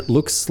Savadan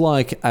looks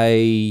like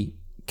a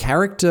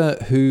character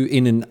who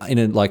in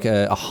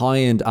a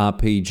high-end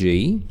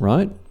RPG,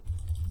 right?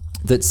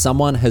 That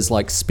someone has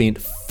like spent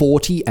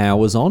 40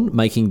 hours on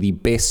making the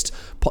best.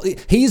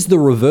 He is the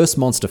reverse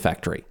Monster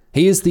Factory.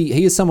 He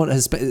is someone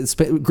has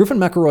Griffin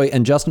McElroy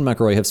and Justin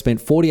McElroy have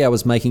spent 40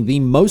 hours making the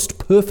most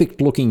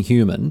perfect looking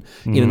human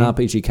in an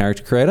RPG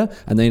character creator,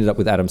 and they ended up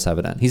with Adam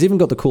Savadan. He's even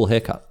got the cool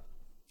haircut.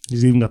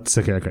 He's even got the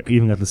sick haircut.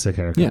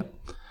 Yeah.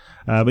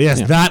 But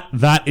yes,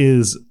 that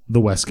is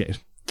the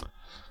Westgate.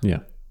 Yeah.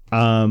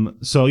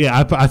 So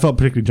yeah, I felt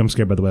particularly jump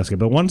scared by the Westgate.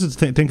 But one to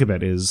think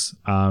about is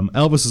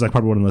Elvis is like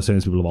probably one of the most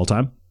famous people of all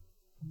time.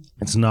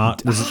 It's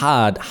not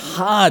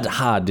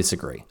hard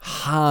disagree.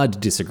 Hard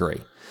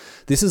disagree.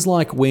 This is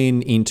like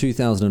when in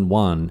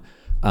 2001,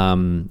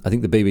 I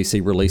think the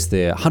BBC released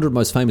their 100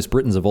 most famous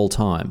Britons of all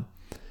time,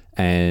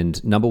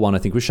 and number one I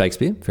think was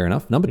Shakespeare. Fair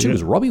enough. Number two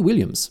was Robbie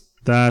Williams.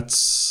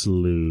 That's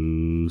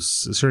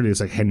loose. Surely it's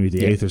like Henry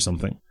VIII or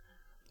something.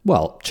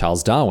 Well,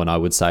 Charles Darwin, I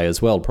would say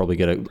as well. Probably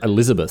get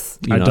Elizabeth.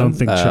 I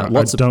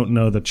don't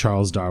know that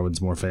Charles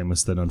Darwin's more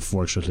famous than,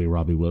 unfortunately,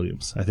 Robbie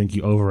Williams. I think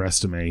you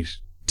overestimate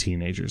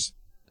teenagers.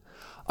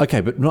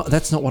 Okay, but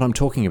that's not what I'm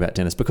talking about,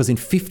 Dennis, because in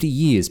 50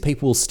 years,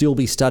 people will still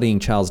be studying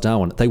Charles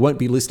Darwin. They won't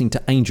be listening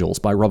to Angels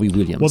by Robbie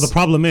Williams. Well, the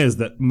problem is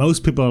that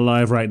most people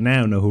alive right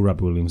now know who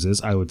Robbie Williams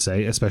is, I would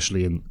say,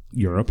 especially in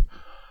Europe.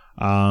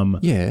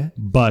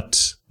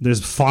 But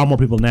there's far more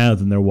people now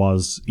than there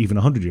was even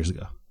 100 years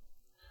ago.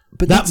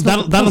 But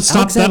that'll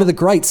stop. Alexander the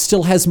Great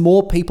still has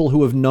more people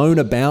who have known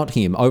about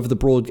him over the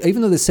broad.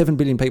 Even though there's 7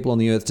 billion people on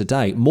the earth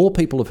today, more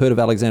people have heard of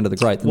Alexander the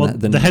Great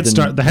than the Head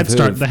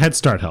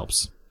Start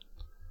helps.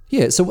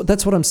 Yeah, so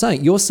that's what I'm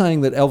saying. You're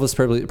saying that Elvis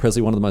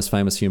Presley, one of the most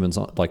famous humans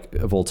like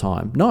of all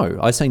time. No,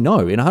 I say no.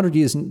 In 100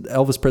 years,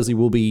 Elvis Presley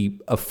will be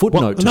a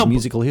footnote to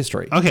musical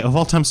history. Okay, of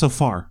all time so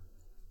far.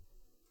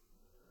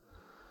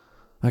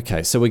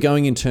 Okay, so we're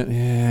going into.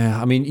 Yeah,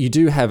 I mean, you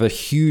do have a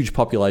huge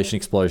population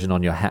explosion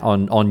on your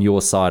on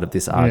your side of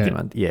this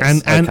argument. Yeah.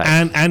 Yes, and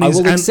I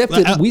will accept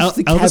it with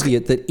the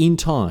caveat that in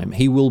time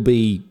he will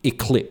be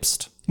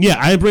eclipsed. Yeah,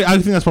 I agree. I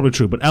think that's probably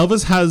true. But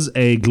Elvis has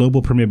a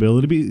global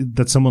permeability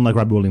that someone like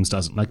Robbie Williams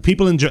doesn't. Like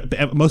people in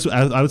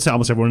I would say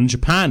almost everyone in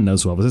Japan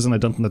knows who Elvis is, and I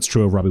don't think that's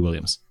true of Robbie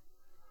Williams.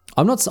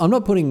 I'm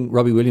not putting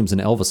Robbie Williams and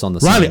Elvis on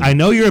the Riley, same. I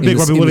know you're a big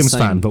Robbie Williams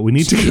fan, but we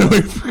need to go.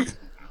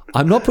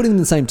 I'm not putting them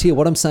in the same tier.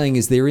 What I'm saying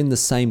is they're in the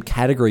same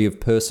category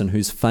of person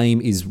whose fame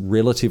is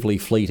relatively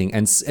fleeting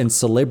and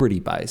celebrity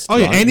based. Oh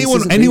yeah, right?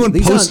 anyone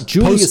these aren't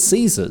Julius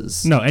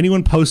Caesars. No,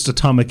 anyone post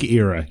atomic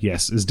era,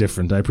 yes, is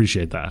different. I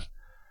appreciate that.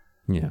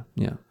 Yeah.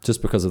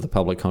 Just because of the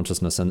public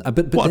consciousness and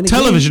but then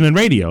television and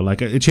radio,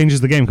 like it changes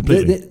the game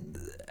completely.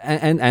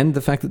 And the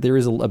fact that there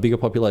is a bigger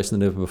population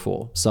than ever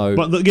before. So,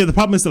 but the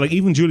problem is that like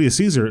even Julius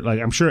Caesar, like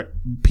I'm sure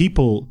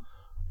people,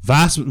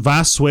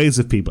 vast swathes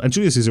of people, and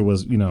Julius Caesar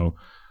was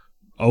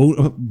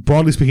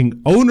broadly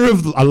speaking, owner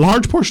of a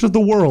large portion of the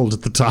world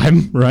at the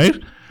time, right?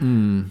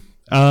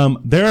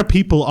 There are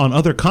people on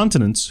other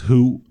continents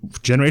who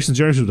generations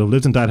have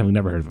lived and died having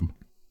never heard of him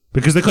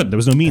because they couldn't. There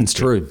was no means.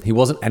 That's true. He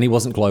wasn't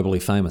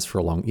globally famous for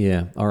a long.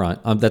 Yeah. All right.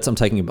 I apologize. I'm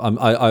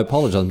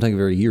taking a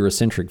very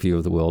Eurocentric view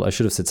of the world. I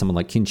should have said someone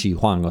like Qin Shi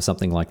Huang or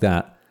something like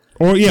that.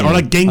 Or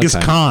like Genghis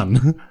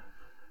Khan.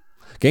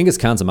 Genghis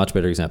Khan's a much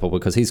better example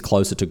because he's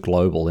closer to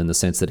global in the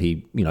sense that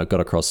he got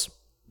across.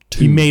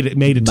 He made it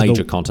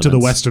to the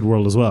Western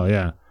world as well,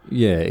 yeah.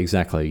 Yeah,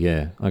 exactly,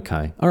 yeah.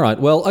 Okay. All right,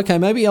 well, okay,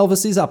 maybe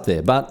Elvis is up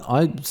there, but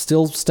I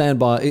still stand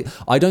by it.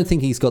 I don't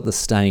think he's got the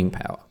staying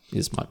power,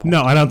 is my point.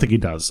 No, I don't think he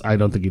does.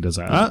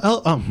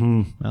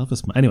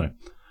 Elvis, anyway.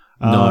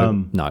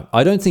 No.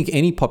 I don't think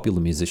any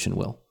popular musician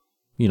will,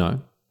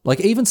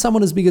 Like, even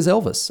someone as big as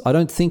Elvis. I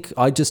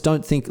just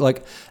don't think,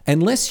 like,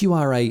 unless you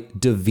are a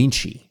Da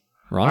Vinci...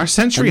 Right? Our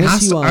century the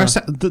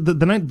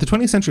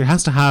 20th century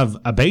has to have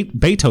a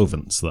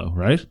Beethoven's though,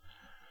 right?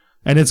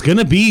 And it's going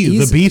to be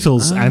the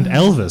Beatles and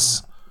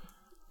Elvis.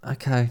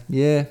 Okay,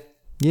 yeah,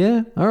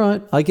 all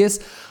right. I guess,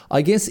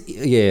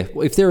 yeah.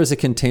 If there is a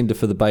contender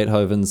for the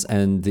Beethovens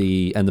and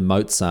the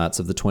Mozarts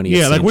of the 20th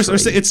century, like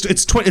let's say it's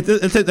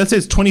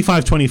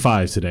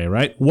 25-25 today,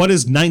 right? What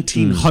is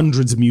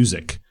 1900s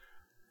music?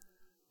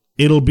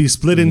 It'll be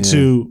split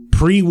into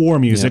pre-war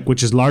music,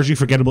 which is largely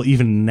forgettable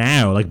even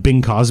now, like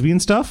Bing Crosby and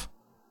stuff.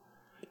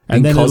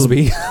 And then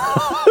Cosby.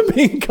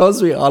 Bing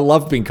Cosby. I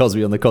love Bing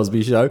Cosby on the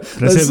Cosby Show.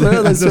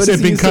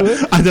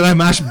 Did I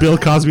mash Bill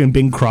Cosby and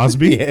Bing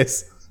Crosby?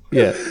 Yes.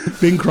 Yeah.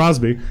 Bing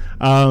Crosby.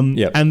 And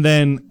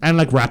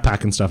like Rat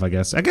Pack and stuff, I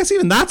guess. I guess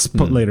even that's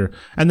put later.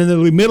 And then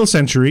there'll be middle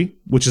century,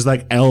 which is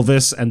like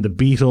Elvis and the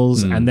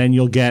Beatles. And then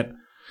you'll get...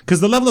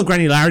 Because the level of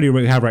granularity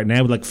we have right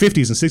now with like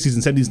 50s and 60s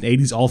and 70s and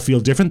 80s all feel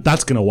different,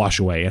 that's going to wash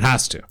away. It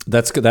has to.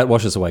 That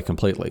washes away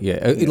completely,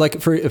 yeah. Like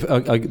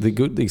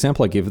the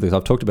example I give,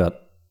 I've talked about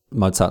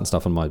Mozart and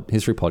stuff on my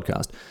history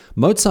podcast.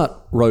 Mozart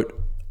wrote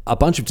a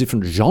bunch of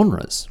different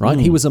genres, right?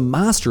 He was a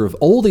master of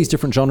all these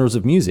different genres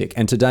of music,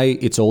 and today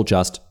it's all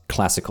just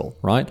classical,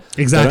 right?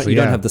 Exactly. You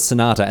don't have the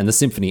sonata and the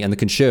symphony and the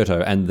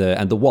concerto and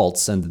the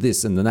waltz and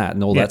this and the that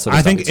and all that sort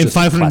of stuff. I think in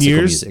 500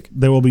 years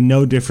there will be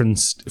no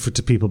difference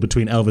to people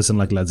between Elvis and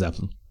like Led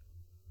Zeppelin.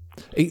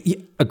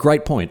 A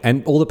great point.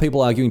 And all the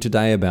people arguing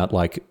today about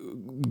like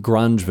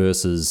grunge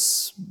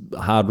versus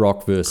hard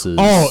rock versus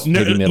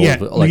heavy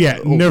metal.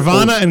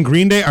 Nirvana and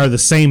Green Day are the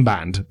same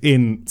band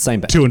in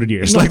 200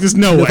 years. Like there's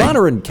no way.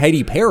 Nirvana and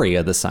Katy Perry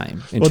are the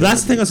same. Well,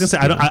 that's the thing I was going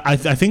to say.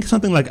 I think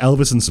something like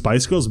Elvis and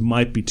Spice Girls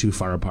might be too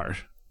far apart.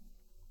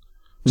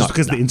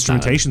 because the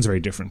instrumentation's very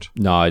different.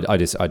 No, I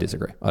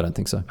disagree. I don't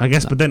think so. I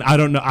guess, but then I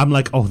don't know. I'm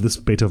like, oh, this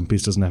Beethoven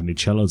piece doesn't have any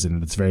cellos in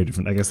it. It's very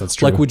different. I guess that's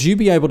true. Like, would you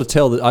be able to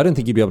tell that? I don't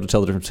think you'd be able to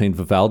tell the difference between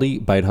Vivaldi,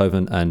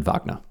 Beethoven, and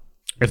Wagner.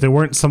 If there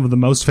weren't some of the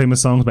most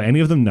famous songs by any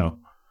of them, no.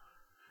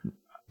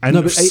 And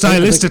No, but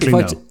stylistically,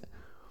 no.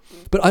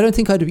 But I don't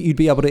think you'd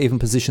be able to even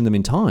position them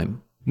in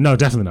time. No,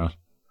 definitely not.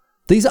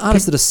 These are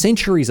artists that are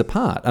centuries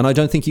apart, and I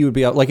don't think you would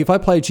be able. Like, if I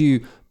played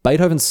you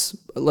Beethoven's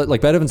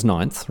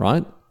Ninth,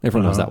 right?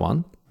 Everyone knows that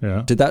one.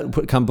 Yeah. Did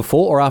that come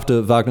before or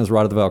after Wagner's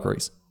Ride of the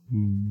Valkyries?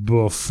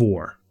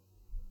 Before.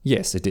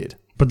 Yes, it did.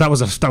 But that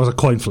was a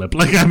coin flip.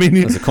 Like, I mean,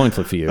 It was a coin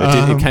flip for you.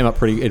 It came up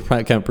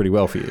pretty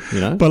well for you.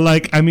 You know. But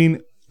like, I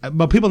mean,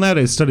 but people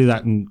nowadays study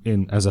that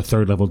in as a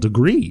third level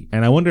degree,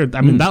 and I wonder. I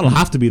mean, that'll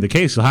have to be the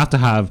case. You'll have to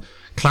have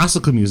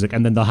classical music,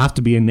 and then there'll have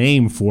to be a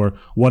name for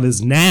what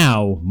is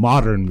now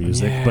modern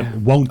music, but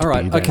won't be. All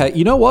right. Then. Okay.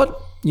 You know what?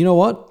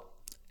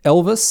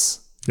 Elvis.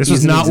 This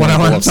was not what I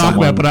wanted to talk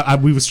about,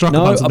 but we were struck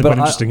upon something quite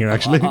interesting here,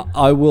 actually.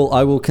 I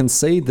will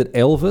concede that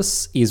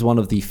Elvis is one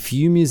of the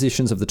few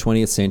musicians of the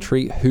 20th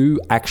century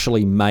who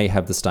actually may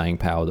have the staying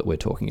power that we're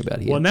talking about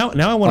here. Well, now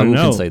I want to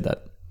know. Concede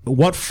that.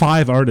 What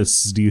 5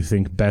 artists do you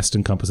think best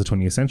encompass the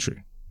 20th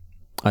century?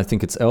 I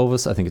think it's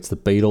Elvis. I think it's the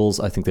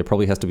Beatles. I think there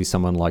probably has to be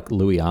someone like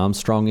Louis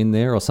Armstrong in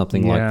there or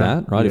something like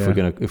that, right? Yeah.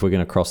 If we're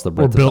gonna cross the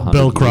breadth Or of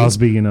Bill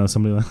Crosby,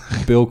 somebody like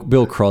that.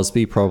 Bill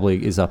Crosby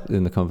probably is up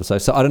in the conversation.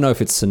 So I don't know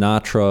if it's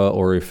Sinatra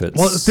or if it's.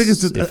 Well, the thing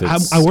is,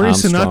 I worry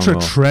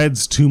Sinatra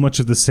treads too much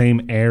of the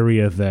same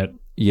area that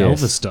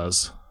Elvis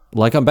does.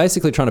 Like, I'm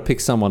basically trying to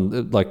pick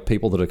someone, like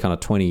people that are kind of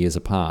 20 years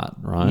apart,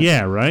 right?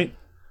 Yeah, right.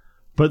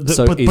 But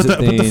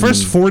the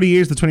first 40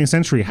 years of the 20th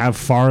century have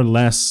far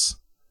less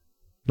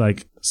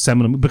like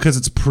seminal, because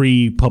it's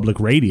pre-public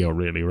radio,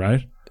 really,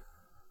 right?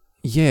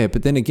 Yeah,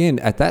 but then again,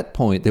 at that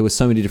point, there were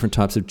so many different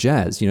types of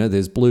jazz.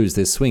 There's blues,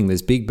 there's swing,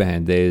 there's big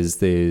band, there's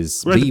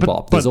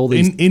bebop. There's all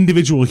these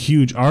individual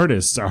huge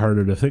artists are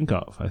harder to think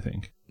of, I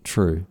think.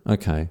 True.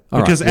 Okay.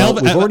 Because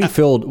we've already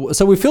filled.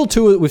 So we filled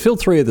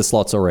 3 of the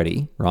slots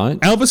already, right?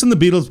 Elvis and the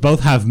Beatles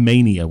both have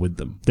mania with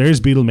them.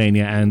 There's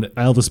Beatlemania, and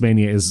Elvis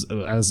mania is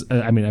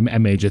a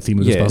major theme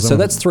of this. Yeah. So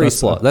that's 3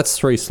 slots. That's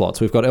 3 slots.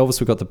 We've got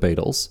Elvis. We've got the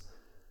Beatles.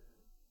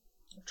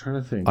 I'm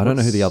trying to think. I don't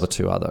know who the other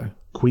 2 are though.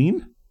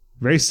 Queen.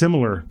 Very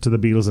similar to the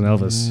Beatles and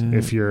Elvis.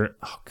 If you're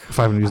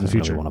 500 years in the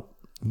future.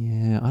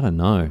 I don't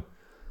know.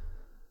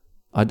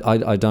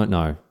 I don't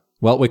know.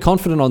 Well, we're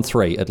confident on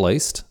 3 at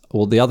least.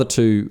 Well, the other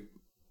 2.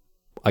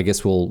 I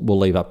guess we'll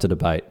leave up to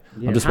debate.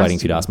 Yeah, I'm just waiting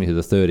for you to ask me who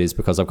the 3rd is,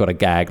 because I've got a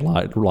gag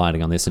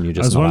lighting on this, and you're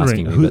just not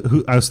asking me.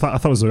 Who I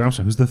thought it was Louis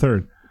Armstrong. Who's the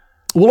 3rd?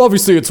 Well,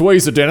 obviously it's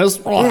Weezer, Dennis.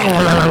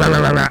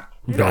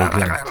 Very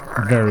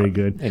good. Very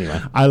good.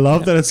 Anyway, I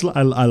love that it's.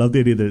 I love the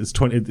idea that it's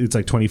 20. It's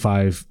like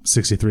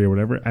 2563 or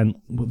whatever, and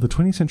the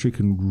 20th century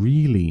can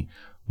really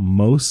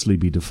mostly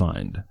be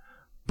defined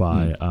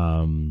by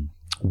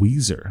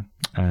Weezer.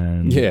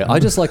 And yeah, I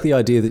just like the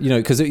idea that,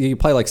 because you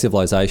play like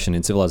Civilization.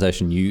 In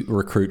Civilization, you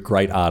recruit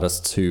great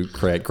artists who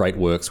create great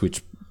works,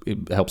 which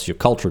it helps your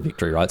cultural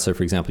victory, right? So,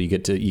 for example, you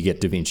get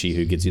Da Vinci,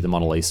 who gives you the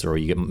Mona Lisa, or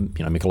you get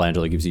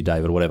Michelangelo, who gives you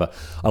David, or whatever.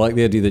 I like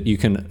the idea that you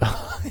can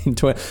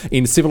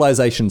in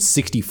Civilization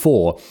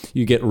 64,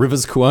 you get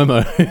Rivers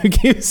Cuomo, who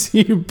gives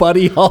you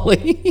Buddy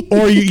Holly,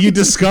 or you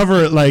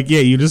discover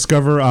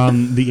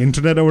the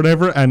internet or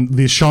whatever, and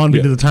the Sean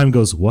Bean at the time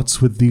goes,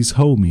 "What's with these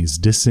homies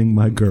dissing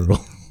my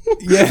girl?"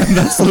 Yeah, and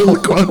that's the little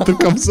quote that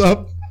comes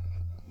up.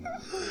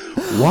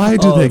 Why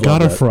do they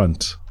got a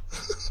front?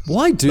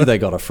 Why do they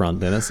got a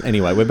front, Dennis?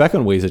 Anyway, we're back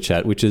on Weezer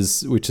chat, which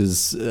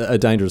is a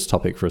dangerous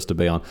topic for us to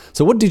be on.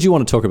 So, what did you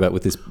want to talk about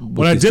with this?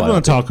 What I did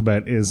want to talk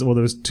about is, there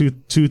was two.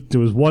 There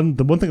was one.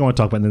 The one thing I want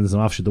to talk about, and then there's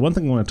an offshoot. The one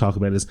thing I want to talk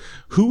about is,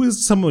 who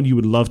is someone you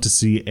would love to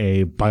see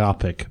a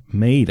biopic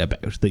made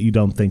about that you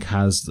don't think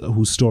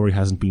whose story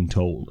hasn't been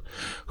told?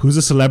 Who's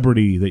a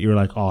celebrity that you're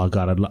like, oh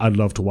God, I'd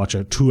love to watch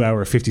a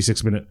 2-hour,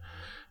 56-minute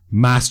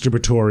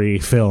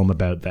masturbatory film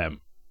about them,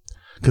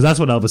 because that's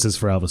what Elvis is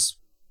for Elvis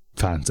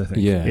fans, I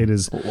think. Yeah, it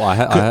is. Well, I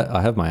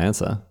have my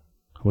answer.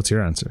 What's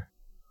your answer?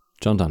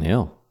 John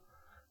Daniel.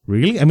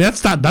 Really? I mean,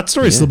 that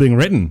story's still being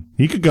written.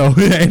 He could go.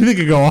 Anything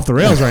could go off the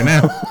rails right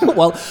now.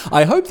 Well,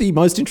 I hope the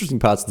most interesting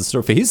parts of the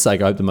story, for his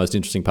sake, I hope the most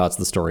interesting parts of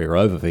the story are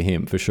over for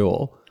him, for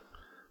sure.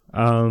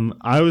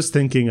 I was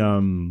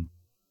thinking,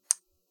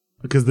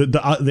 because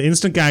the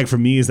instant gag for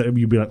me is that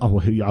you'd be like, oh,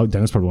 well,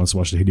 Dennis probably wants to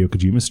watch the Hideo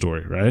Kojima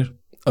story, right?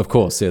 Of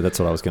course, yeah, that's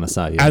what I was going to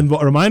say. Yeah. And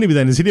what reminded me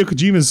then is Hideo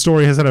Kojima's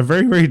story has had a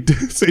very, very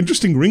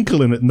interesting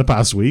wrinkle in it in the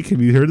past week.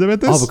 Have you heard about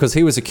this? Oh, because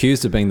he was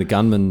accused of being the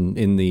gunman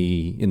in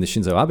the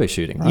Shinzo Abe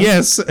shooting, right?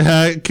 Yes,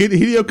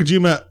 Hideo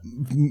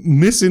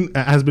Kojima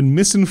has been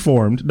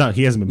misinformed. No,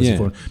 he hasn't been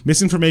misinformed. Yeah.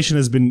 Misinformation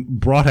has been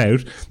brought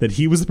out that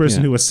he was the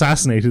person who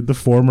assassinated the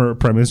former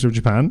Prime Minister of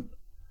Japan.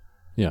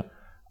 Yeah.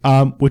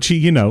 Which he,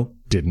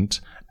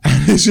 didn't.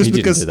 And it's just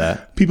because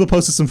people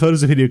posted some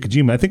photos of Hideo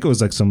Kojima. I think it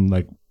was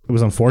it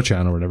was on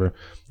 4chan or whatever.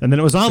 And then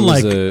it was on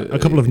a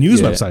couple of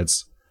news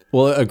websites.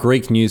 Well, a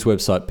Greek news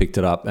website picked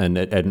it up and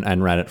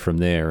ran it from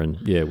there, and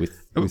yeah, with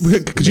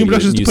Kojima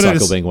Productions news put out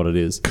cycle being what it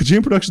is.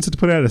 Kojima Productions had to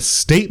put out a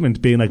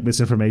statement being like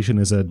misinformation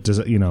is a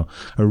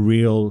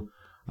real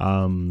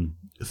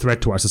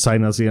threat to our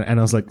society, and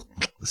I was like,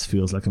 this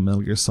feels like a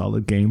Metal Gear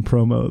Solid game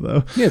promo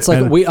though. Yeah, it's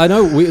like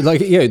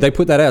they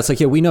put that out. It's like,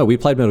 yeah, we know we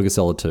played Metal Gear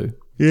Solid 2.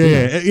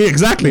 Yeah,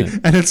 exactly. Yeah.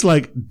 And it's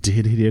like,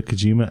 did Hideo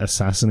Kojima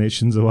assassinate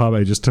Shinzo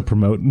Abe just to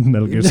promote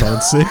Metal Gear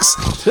Solid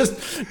 6?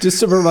 just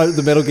to promote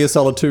the Metal Gear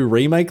Solid 2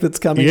 remake that's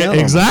coming out?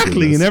 Yeah,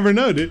 exactly. You never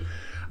know, dude.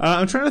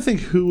 I'm trying to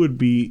think who would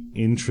be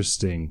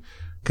interesting.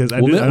 Because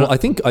I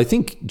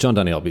think John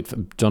Daniel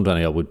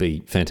would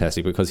be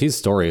fantastic because his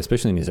story,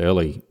 especially in his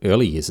early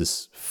years,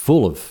 is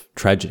full of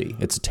tragedy.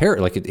 It's a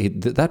terror. Like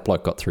that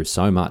bloke got through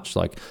so much,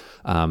 like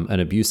an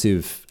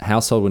abusive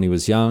household when he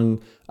was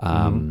young,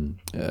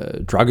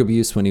 drug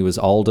abuse when he was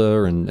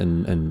older,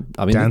 and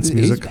I mean, dance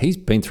music. He's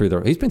been through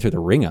the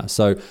ringer.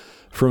 So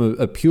from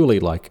a purely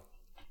like,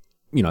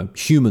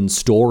 human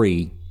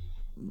story,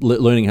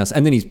 learning how,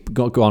 and then he's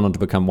gone on to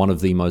become one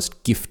of the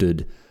most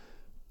gifted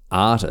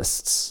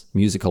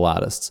musical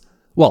artists.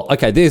 Well,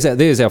 okay,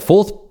 there's our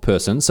fourth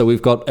person. So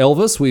we've got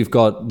Elvis, we've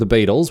got the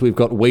Beatles, we've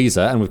got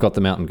Weezer, and we've got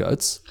the Mountain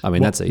Goats. I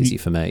mean, that's easy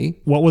for me.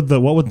 What would the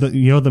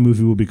the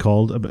movie would be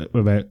called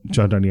about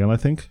John Daniel, I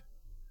think?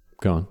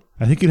 Go on.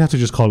 I think you'd have to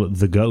just call it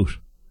The Goat.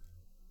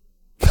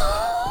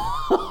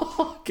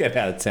 Get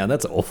out of town.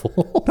 That's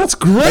awful. That's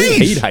great. I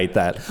think he'd hate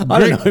that. I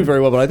don't know him very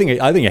well, but I think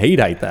he'd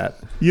hate that.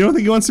 You don't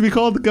think he wants to be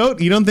called the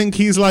GOAT? You don't think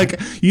he's like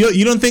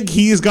you don't think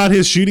he's got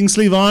his shooting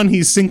sleeve on?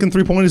 He's sinking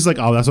 3-pointers. Like,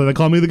 oh, that's why they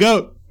call me the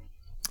GOAT.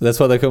 That's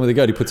why they call me the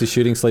GOAT. He puts his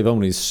shooting sleeve on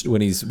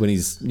when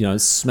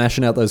he's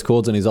smashing out those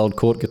chords on his old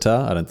court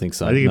guitar. I don't think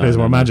so. I think he plays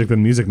more Magic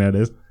than music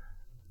nowadays.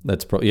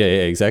 That's yeah,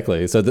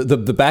 exactly. So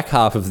the back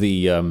half of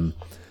the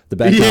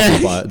back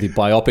half of the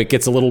biopic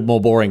gets a little more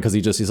boring because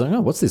he's like,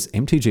 oh, what's this,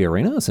 MTG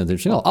Arena? Sounds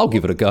interesting. I'll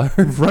give it a go.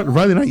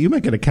 Friday night, you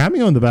might get a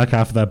cameo in the back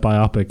half of that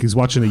biopic. He's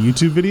watching a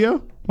YouTube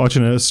video,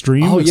 watching a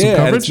stream. Oh, yeah, some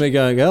coverage. And it's me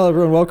going, hello,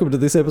 everyone, welcome to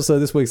this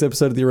week's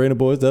episode of the Arena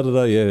Boys. Da, da,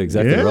 da. Yeah,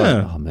 exactly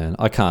right. Oh, man,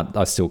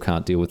 I still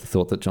can't deal with the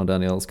thought that John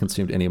Daniel has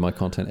consumed any of my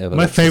content ever.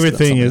 My favorite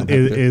thing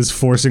is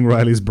forcing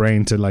Riley's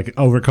brain to like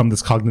overcome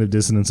this cognitive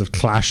dissonance of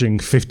clashing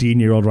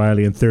 15-year-old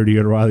Riley and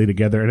 30-year-old Riley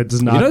together, and it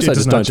does not. I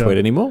just don't tweet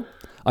anymore.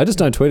 I just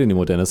don't tweet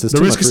anymore, Dennis. The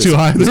risk is too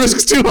high. The risk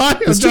is too high.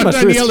 There's John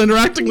Daniel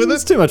interacting with it.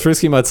 It's too much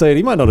risk. He might say it.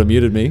 He might not have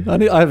muted me.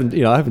 I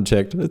haven't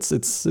checked.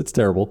 It's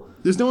terrible.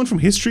 There's no one from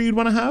history you'd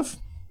want to have.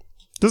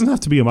 Doesn't have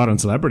to be a modern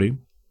celebrity.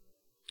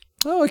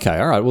 Oh, okay,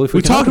 all right. Well, if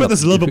we talked about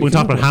this a little bit when we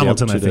talked about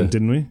Hamilton, I think,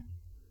 didn't we?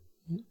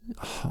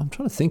 I'm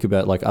trying to think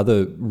about like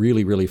other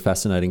really, really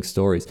fascinating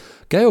stories.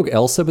 Georg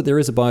Elser, but there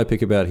is a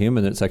biopic about him,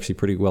 and it's actually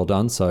pretty well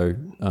done. So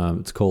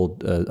it's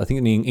called, I think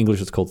in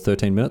English it's called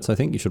 13 Minutes. I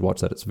think you should watch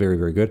that. It's very,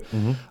 very good.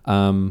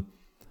 Mm-hmm.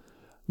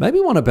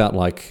 Maybe one about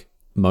like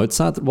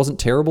Mozart that wasn't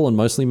terrible and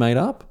mostly made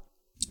up.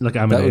 Like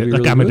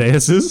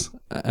Amadeus is?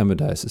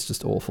 Amadeus is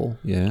just awful,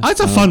 yeah. It's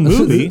a fun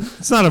movie.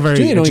 It's not a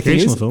very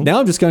educational film. Now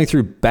I'm just going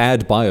through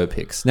bad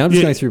biopics. Now I'm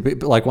just going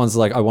through like ones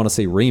like I want to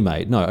see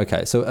remade. No,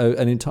 okay. So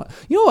an entire...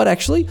 You know what,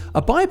 actually?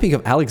 A biopic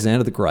of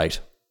Alexander the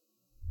Great.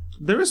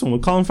 There is one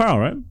with Colin Farrell,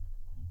 right?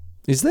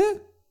 Is there?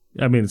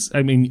 I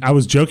mean, I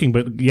was joking,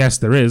 but yes,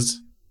 there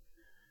is.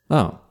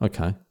 Oh,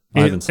 okay. I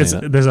haven't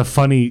seen it. There's a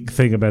funny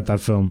thing about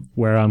that film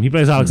where he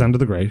plays Alexander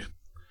the Great.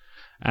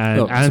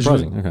 And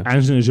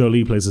Angelina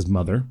Jolie plays his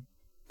mother.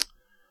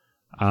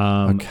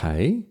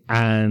 Okay.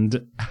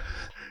 And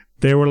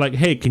they were like,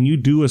 hey, can you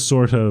do a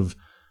sort of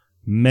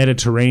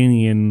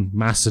Mediterranean,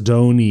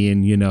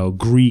 Macedonian,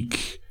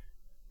 Greek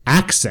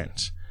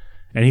accent?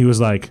 And he was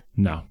like,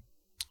 no.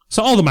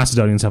 So all the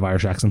Macedonians have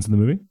Irish accents in the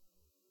movie.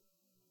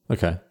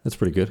 Okay, that's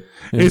pretty good.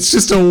 Yeah. It's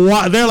just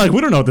they're like,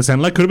 we don't know what this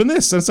sounded like. Could have been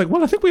this. And it's like,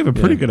 well, I think we have a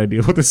pretty good idea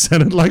of what this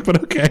sounded like,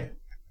 but okay.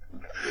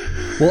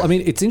 Well, I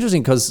mean, it's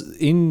interesting because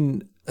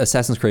in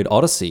Assassin's Creed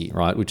Odyssey,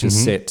 right, which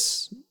is set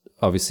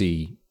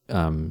obviously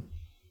in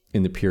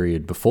the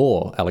period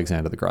before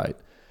Alexander the Great,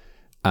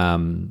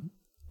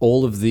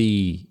 all of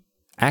the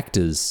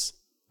actors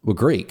were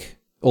Greek.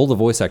 All the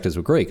voice actors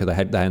were Greek. They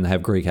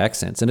have Greek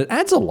accents, and it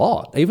adds a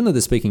lot. Even though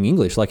they're speaking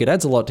English, like it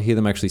adds a lot to hear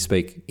them actually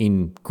speak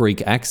in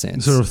Greek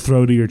accents. Sort of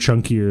throatier,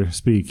 chunkier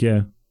speak,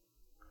 yeah.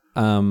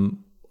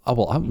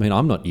 Well, I mean,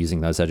 I'm not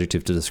using those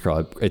adjectives to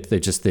describe it. They're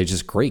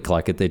just Greek.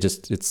 Like they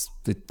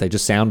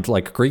just sound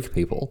like Greek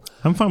people.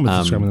 I'm fine with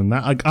describing them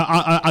that.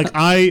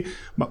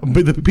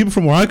 But the people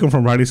from where I come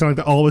from, right?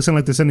 They always sound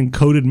like they're sending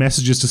coded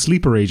messages to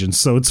sleeper agents.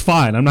 So it's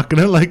fine. I'm not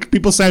gonna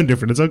people sound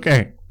different. It's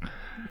okay.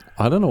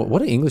 I don't know what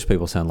do English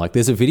people sound like.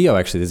 There's a video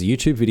actually. There's a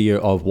YouTube video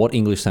of what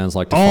English sounds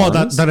like to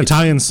foreigners. that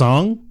Italian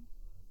song.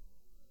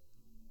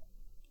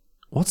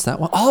 What's that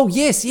one? Oh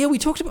yes, yeah. We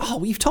talked about.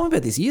 Oh, you've told me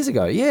about this years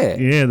ago. Yeah.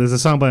 Yeah. There's a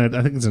song by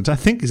I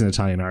think he's an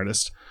Italian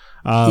artist.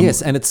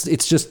 Yes, and it's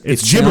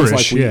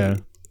gibberish.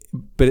 Like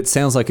but it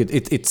sounds like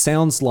it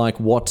sounds like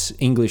what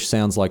English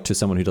sounds like to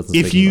someone who doesn't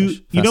speak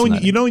English. You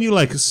know when you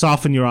like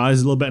soften your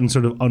eyes a little bit and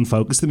sort of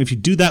unfocus them. If you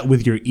do that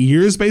with your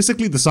ears,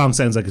 basically, the song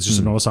sounds like it's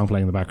just a normal song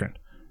playing in the background.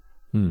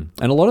 And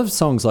a lot of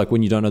songs, like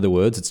when you don't know the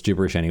words, it's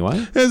gibberish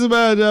anyway. It's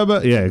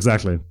about yeah,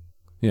 exactly.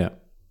 Yeah.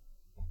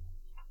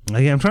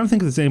 Yeah, I'm trying to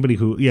think if there's anybody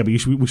who. Yeah, but we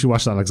should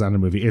watch the Alexander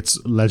movie.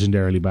 It's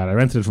legendarily bad. I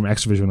rented it from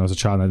Extravision when I was a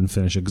child and I didn't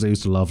finish it because I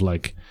used to love,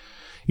 like,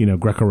 you know,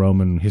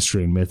 Greco-Roman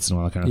history and myths and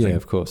all that kind of thing. Yeah,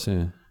 of course,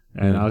 yeah.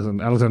 And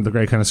Alexander the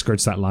Great kind of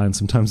skirts that line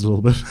sometimes a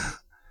little bit.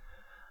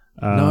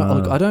 No,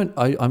 look, I don't.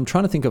 I'm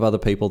trying to think of other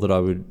people that I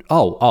would.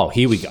 Oh,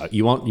 here we go.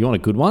 You want a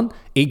good one?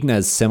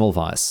 Ignaz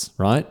Semmelweis,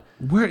 right?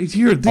 Where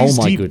here? These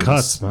my deep goodness.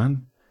 cuts,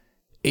 man.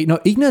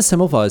 Ignaz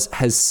Semmelweis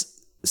has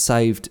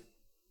saved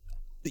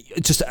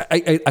just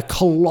a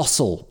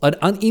colossal,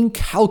 an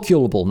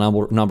incalculable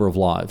number of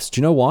lives. Do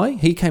you know why?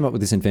 He came up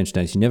with this invention,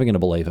 and you're never going to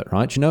believe it,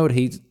 right? Do you know what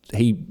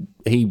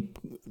he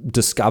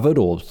discovered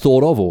or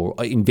thought of or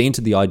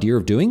invented the idea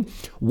of doing?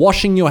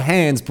 Washing your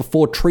hands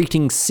before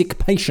treating sick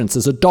patients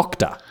as a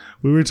doctor.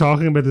 We were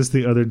talking about this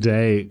the other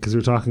day because we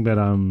were talking about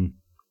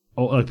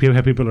like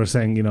people are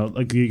saying, you know,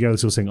 like you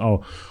guys were saying,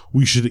 oh,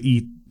 we should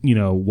eat, you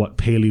know, what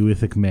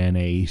Paleolithic men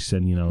ate,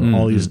 and you know,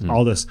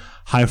 all this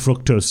high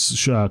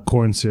fructose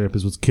corn syrup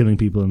is what's killing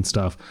people and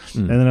stuff.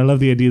 And then I love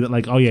the idea that,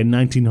 like, oh yeah,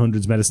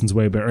 1900s medicine's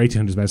way better,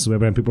 1800s medicine's way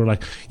better, and people are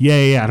like,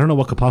 yeah, I don't know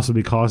what could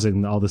possibly be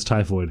causing all this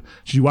typhoid.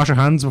 Should you wash your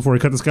hands before you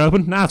cut the scalp?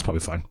 Nah, it's probably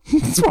fine.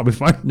 It's probably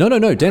fine. No,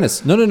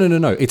 Dennis. No.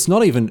 It's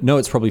not even, no,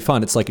 it's probably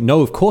fine. It's like,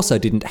 no, of course I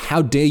didn't.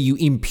 How dare you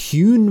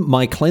impugn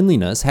my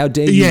cleanliness? How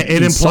dare you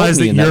it implies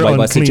that you're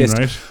unclean,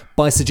 right?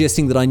 By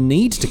suggesting that I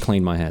need to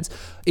clean my hands.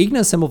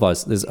 Ignaz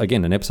Semmelweis, there's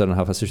again an episode on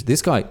Half Past.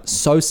 This guy,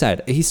 so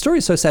sad. His story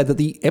is so sad that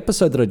the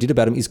episode that I did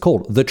about him is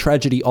called The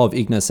Tragedy of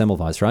Ignaz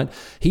Semmelweis, right?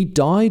 He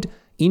died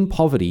in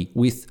poverty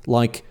with,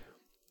 like,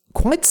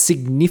 quite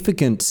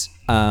significant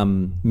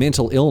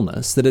mental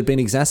illness that had been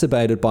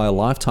exacerbated by a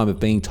lifetime of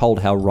being told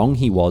how wrong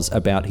he was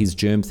about his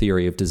germ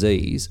theory of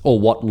disease, or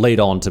what led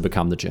on to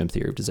become the germ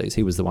theory of disease.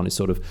 He was the one who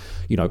sort of,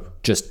 you know,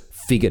 just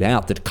figured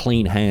out that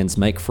clean hands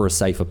make for a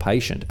safer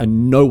patient,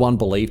 and no one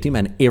believed him,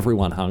 and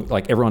everyone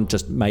everyone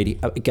just made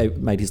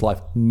his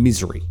life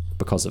misery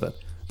because of it.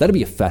 That'd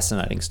be a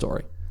fascinating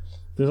story.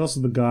 There's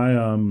also the guy,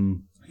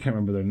 I can't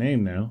remember their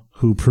name now,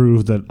 who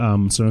proved that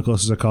stomach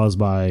ulcers are caused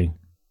by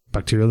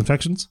bacterial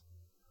infections.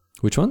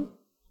 Which one?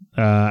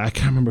 I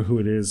can't remember who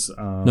it is.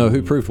 No,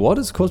 who proved what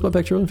is caused by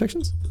bacterial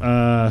infections?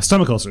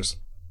 Stomach ulcers.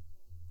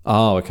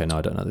 Oh, okay. No,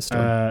 I don't know this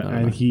story.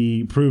 No.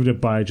 He proved it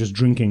by just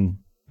drinking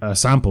a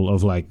sample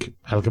of, like,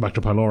 Helicobacter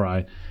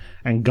pylori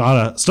and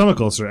got a stomach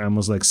ulcer and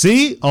was like,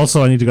 see?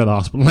 Also, I need to go to the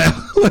hospital now.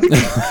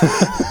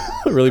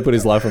 Really put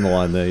his life on the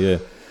line there,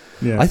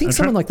 yeah. I think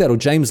someone like that, or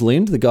James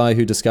Lind, the guy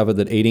who discovered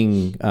that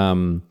eating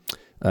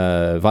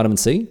vitamin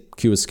C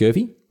cures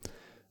scurvy.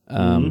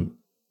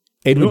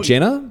 Edward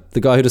Jenner, the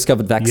guy who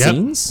discovered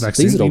vaccines. Yep,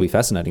 These would all be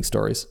fascinating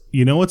stories.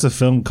 You know what's a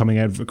film coming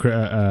out,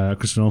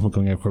 Christopher Nolan film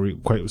coming out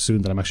quite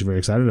soon that I'm actually very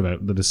excited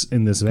about, that is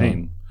in this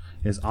vein,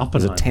 is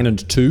Oppenheimer. Is it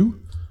Tenet 2?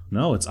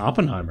 No, it's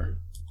Oppenheimer.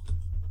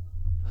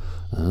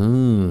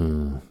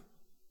 Oh,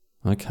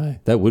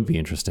 okay. That would be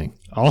interesting.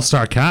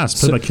 All-star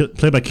cast,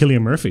 played by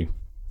Cillian Murphy.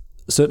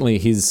 Certainly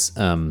his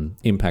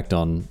impact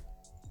on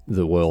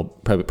the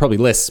world, probably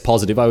less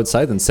positive, I would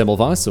say, than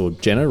Semmelweis or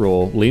Jenner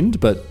or Lind,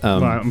 but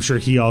well, I'm sure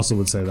he also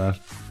would say that.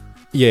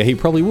 Yeah, he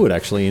probably would,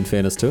 actually, in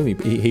fairness to him.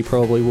 He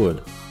probably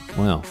would.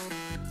 Wow.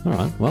 All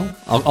right. Well,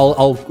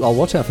 I'll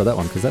watch out for that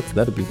one, because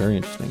that'd be very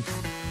interesting.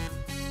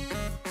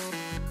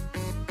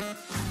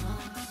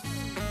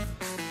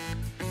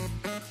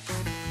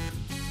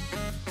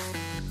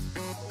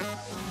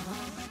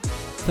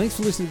 Thanks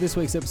for listening to this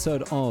week's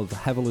episode of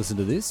Have a Listen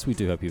to This. We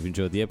do hope you've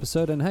enjoyed the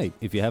episode, and hey,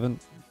 if you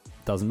haven't,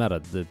 doesn't matter.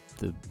 The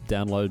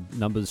download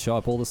numbers show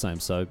up all the same,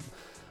 so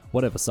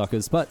whatever,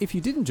 suckers. But if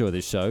you did enjoy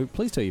this show,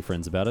 please tell your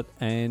friends about it,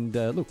 and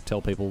look,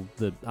 tell people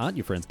that aren't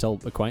your friends,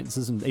 tell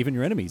acquaintances and even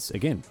your enemies.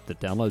 Again, the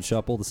downloads show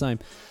up all the same.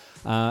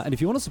 And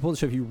if you want to support the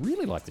show, if you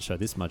really like the show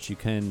this much, you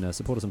can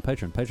support us on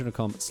Patreon,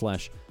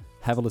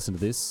 patreon.com/have a listen to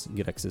this. You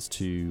get access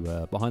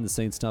to behind the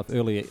scenes stuff,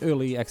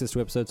 early access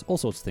to episodes, all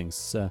sorts of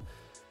things.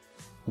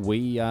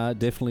 We are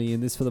definitely in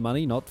this for the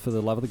money, not for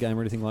the love of the game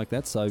or anything like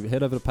that. So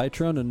head over to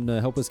Patreon and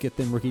help us get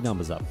them rookie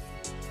numbers up.